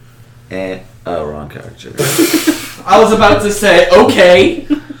Life and... Oh, wrong character. I was about to say, okay.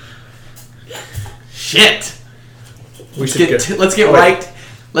 Shit. Let's get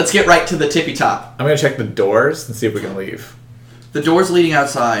right to the tippy top. I'm gonna check the doors and see if we can leave. The doors leading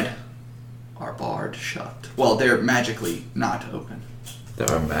outside are barred shut. Well, they're magically not open. There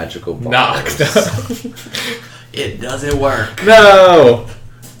are magical balls. Knocked. It doesn't work. No.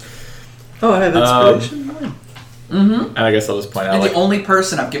 Oh, I have inspiration. Mm-hmm. And I guess I'll just point out And like the only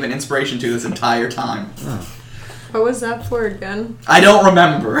person I've given inspiration to this entire time. What was that for again? I don't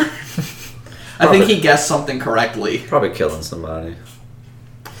remember. I think he guessed something correctly. Probably killing somebody.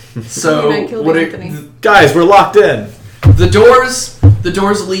 So And I killed what Anthony. guys, we're locked in. the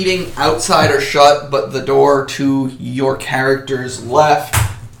doors leading outside are shut, but the door to your character's left,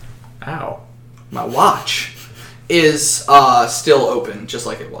 Ow. my watch, is still open, just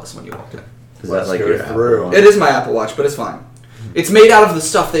like it was when you walked in. Is Let's that like go your through. Apple Watch? It is my Apple Watch, but it's fine. It's made out of the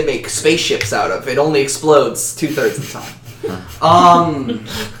stuff they make spaceships out of. It only explodes 2/3 of the time.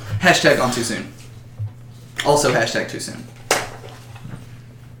 Hashtag gone too soon. Also hashtag too soon.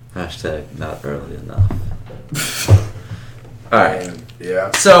 Hashtag not early enough. Alright. And,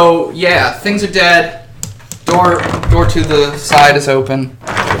 yeah. So yeah, things are dead. Door to the side is open.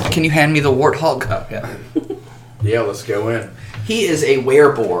 Can you hand me the warthog? Oh, yeah. Yeah, let's go in. He is a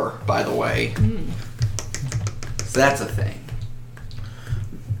werebore, by the way. So that's a thing.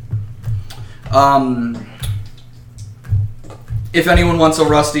 If anyone wants a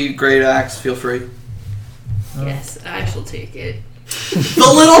rusty great axe, feel free. Yes, I shall take it.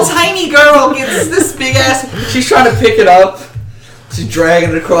 The little tiny girl gets this big ass. She's trying to pick it up. She's dragging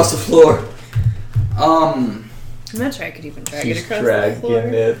it across the floor. I'm not sure I could even drag it across the floor.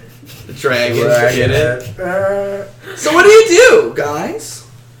 it. Dragging Dragging it. it. So what do you do, guys?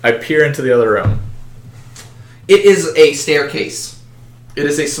 I peer into the other room. It is a staircase. It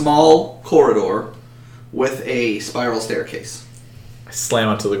is a small corridor with a spiral staircase. I slam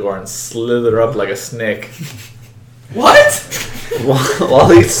onto the door and slither up like a snake. What? While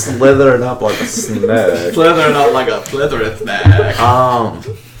he's slithering up like a snake. Slithering up like a slithereth snack.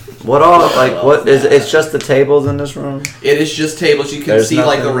 What all, like, what is, it's just the tables in this room? It is just tables. You can There's see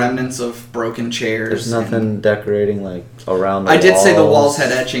like the nothing- remnants of broken chairs. There's and- nothing decorating, like, around the I did say the walls walls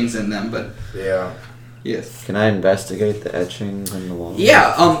had etchings in them, but Yeah. yes. Can I investigate the etchings in the walls?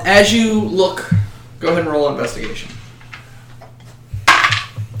 Yeah. As you look, go ahead and roll investigation.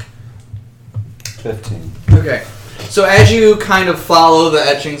 15. Okay. So as you kind of follow the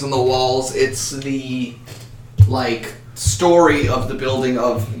etchings on the walls, it's the like story of the building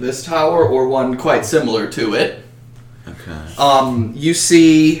of this tower or one quite similar to it. Okay. You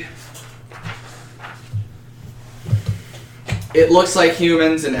see it looks like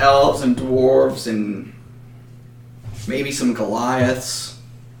humans and elves and dwarves and maybe some Goliaths.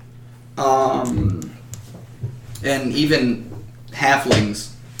 And even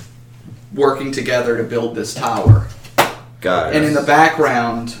halflings working together to build this tower. Guys. And in the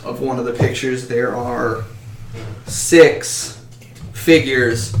background of one of the pictures, there are 6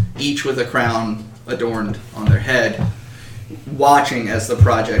 figures, each with a crown adorned on their head, watching as the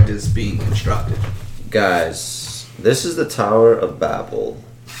project is being constructed. Guys, this is the Tower of Babel.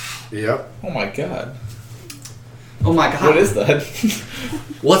 Yep. Oh my god. Oh my god. What is that?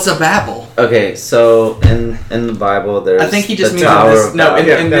 What's a Babel? Okay, so in the Bible, there's I think he just the means Tower in this, of no,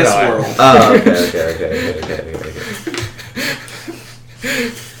 Babel. in Yeah, this no, world. Oh, okay.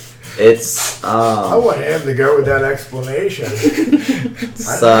 It's I want him to go with that explanation.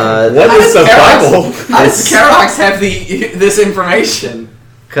 it's What is the Bible? How does Karox have this information?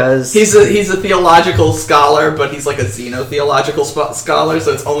 because He's a theological scholar, but he's like a xenotheological scholar,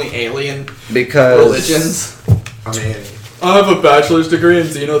 so it's only alien because religions. I mean, I have a bachelor's degree in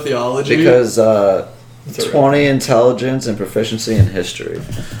xenotheology. because It's a 20 intelligence and proficiency in history.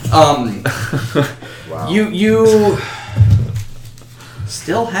 wow. You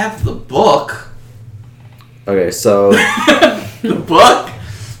still have the book. Okay, so The book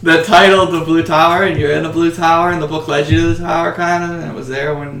that titled The Blue Tower, and you're in the Blue Tower, and the book led you to the tower, kind of, and it was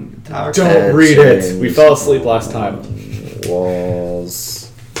there when the tower came. Don't read it. We fell asleep last time.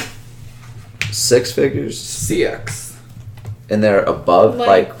 walls 6 figures, CX. and they're above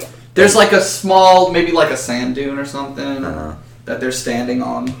like There's like a small, maybe like a sand dune or something uh, that they're standing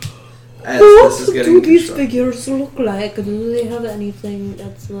on as this is getting constructed. figures look like? Do they have anything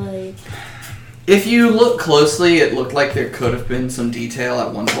that's like... If you look closely, it looked like there could have been some detail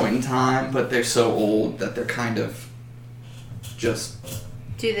at one point in time, but they're so old that they're kind of just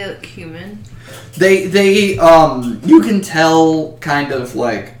Do they look human? They you can tell kind of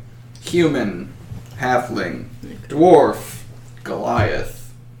like human, halfling, dwarf,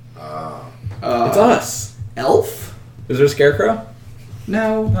 Goliath. It's us. Elf? Is there a scarecrow?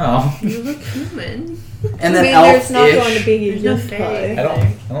 No. Oh. You look human. And then there's not elf-ish. going to be There's no just fairy. I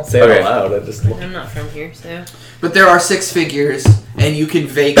don't say it Okay. out loud. I just look. I'm not from here, so. But there are 6 figures, and you can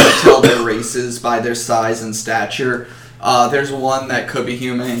vaguely tell their races by their size and stature. There's one that could be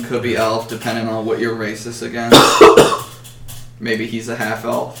human, could be elf, depending on what your race is against. Maybe he's a half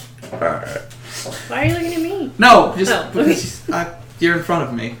elf. Alright. Why are you looking at me? No, just Oh, because you're in front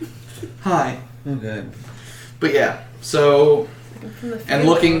of me. Hi. Okay. But yeah, so I'm from the and fairy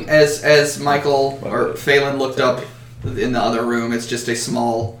looking world. as Michael or Phelan looked up in the other room, it's just a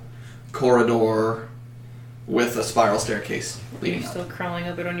small corridor with a spiral staircase leading You're up. still crawling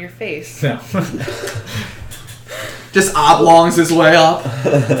up it on your face. No. Just oblongs his way up.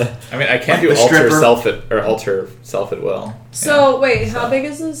 I mean, I can't Like do the alter self at will. So wait, how So, big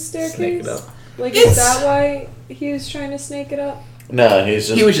is this staircase? Snake it up. Like, It's- is that why he was trying to snake it up? No, he's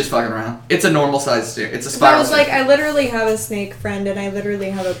just. He was just fucking around. It's a normal sized stair. It's a 'Cause spiral. I was like, staircase. I literally have a snake friend, and I literally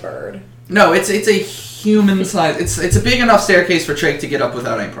have a bird. No, it's a human size. It's a big enough staircase for Trake to get up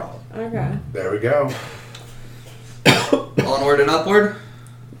without any problem. Okay. There we go. Onward and upward.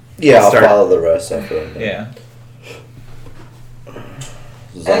 Yeah, I'll Start. follow the rest after I'm done. Yeah.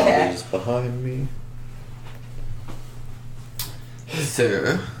 Zombies behind me.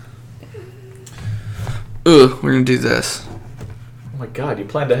 So, we're gonna do this. Oh my god, you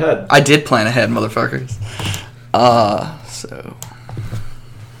planned ahead. I did plan ahead, motherfuckers. So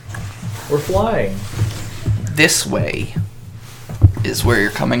We're flying. this way is where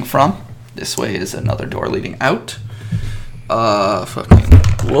you're coming from. This way is another door leading out.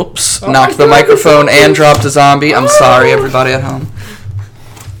 Fucking whoops! Knocked the microphone and dropped a zombie. I'm sorry, everybody at home.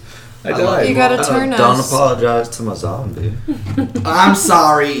 I love died. You gotta turn Don't us. apologize to my zombie. I'm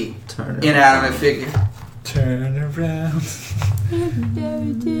sorry, Turn it. inanimate figure. Turn around.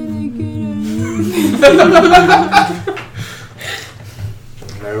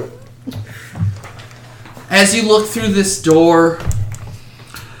 Nope. As you look through this door,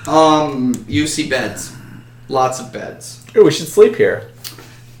 you see beds. Lots of beds. Ooh, we should sleep here.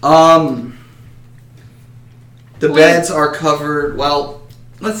 The beds are covered. Well,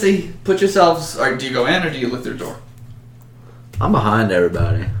 let's see. Put yourselves. Or do you go in or do you look through the door? I'm behind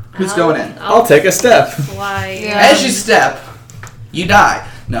everybody. Who's going in? I'll take a step. Fly. Yeah. As you step, you die.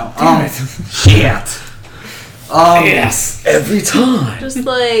 No. Damn it. Shit. Yes. Every time. Just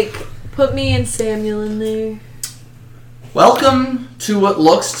like put me and Samuel in there. Welcome to what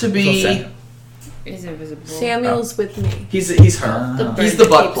looks to be. Sam. Is invisible. Samuel's with me. He's her. The Ah. bird He's the that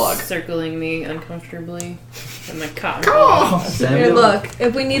butt keeps plug. circling me uncomfortably. And my cotton Come ball. on. Here, Samuel. look.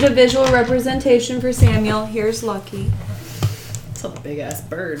 If we need a visual representation for Samuel, here's Lucky It's a big ass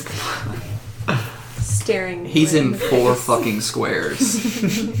bird. staring. He's right in the 4 face. fucking squares.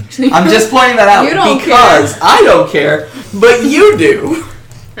 I'm just pointing that out You don't because I don't care, but you do.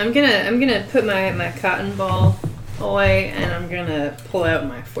 I'm gonna put my cotton ball away and I'm gonna pull out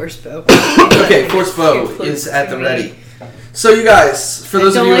my force bow. Okay, force bow Too close is at to the me. ready. So you guys, for I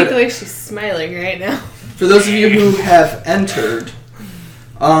those of don't you like the that- way she's smiling right now. for those of you who have entered,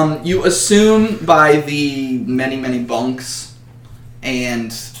 you assume by the many bunks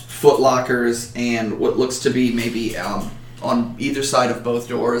and foot lockers and what looks to be maybe on either side of both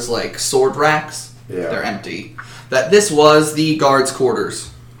doors like sword racks. Yeah. They're empty. That this was the guards' quarters.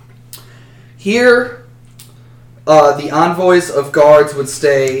 Here, the envoys of guards would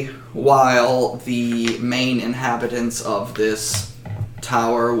stay while the main inhabitants of this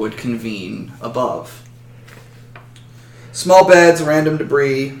tower would convene above. Small beds, random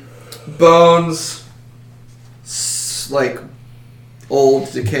debris, bones, like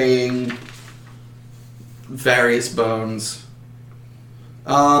old, decaying, various bones.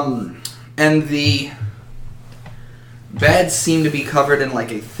 And the beds seem to be covered in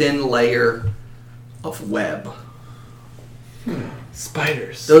like a thin layer of web.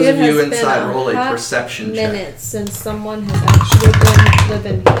 Spiders. Those It of you has been inside roll a half perception check. minutes since someone has actually been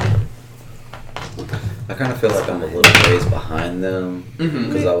living here. I kind of feel like I'm a little ways behind them Mhm.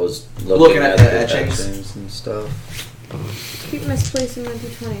 because I was Looking looking at at the the etchings. etchings and stuff. Keep misplacing my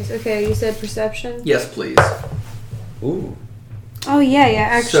d20s. Okay, you said perception? Yes, please. Ooh. Oh, yeah, I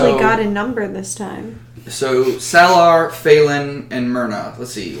actually So- got a number this time. So Salar, Phelan, and Myrna.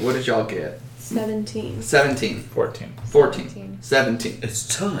 Let's see. What did y'all get? 17. 17. 14. 14. 17. It's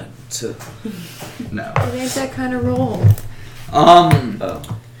time to. No. It ain't that kind of roll. Oh.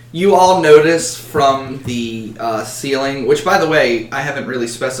 You all notice from the ceiling, which, by the way, I haven't really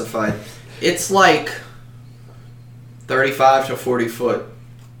specified, it's like 35 to 40 foot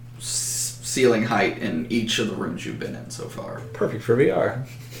ceiling height in each of the rooms you've been in so far. Perfect for VR.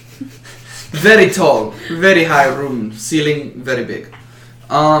 Very tall, very high room, ceiling very big.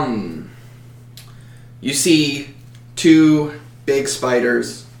 You see 2 big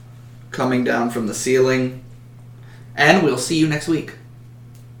spiders coming down from the ceiling, and we'll see you next week.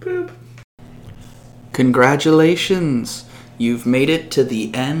 Boop. Congratulations! You've made it to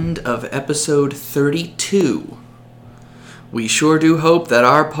the end of episode 32. We sure do hope that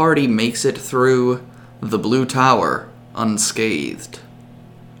our party makes it through the Blue Tower unscathed.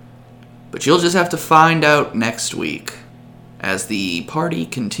 But you'll just have to find out next week as the party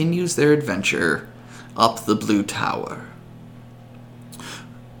continues their adventure up the Blue Tower.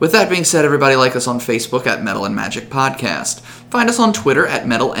 With that being said, everybody, like us on Facebook at Metal and Magic Podcast. Find us on Twitter at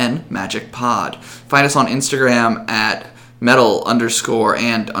Metal and Magic Pod. Find us on Instagram at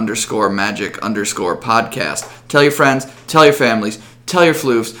Metal_and_Magic_Podcast. Tell your friends, tell your families, tell your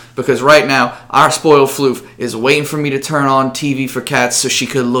floofs, because right now our spoiled floof is waiting for me to turn on TV for cats so she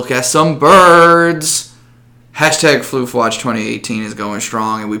could look at some birds. Hashtag FloofWatch 2018 is going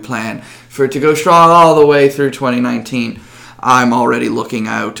strong, and we plan for it to go strong all the way through 2019. I'm already looking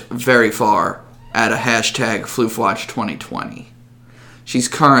out very far at a hashtag FloofWatch 2020. She's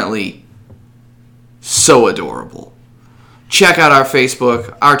currently so adorable. Check out our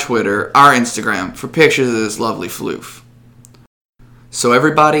Facebook, our Twitter, our Instagram for pictures of this lovely floof. So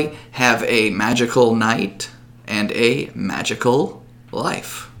everybody, have a magical night and a magical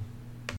life.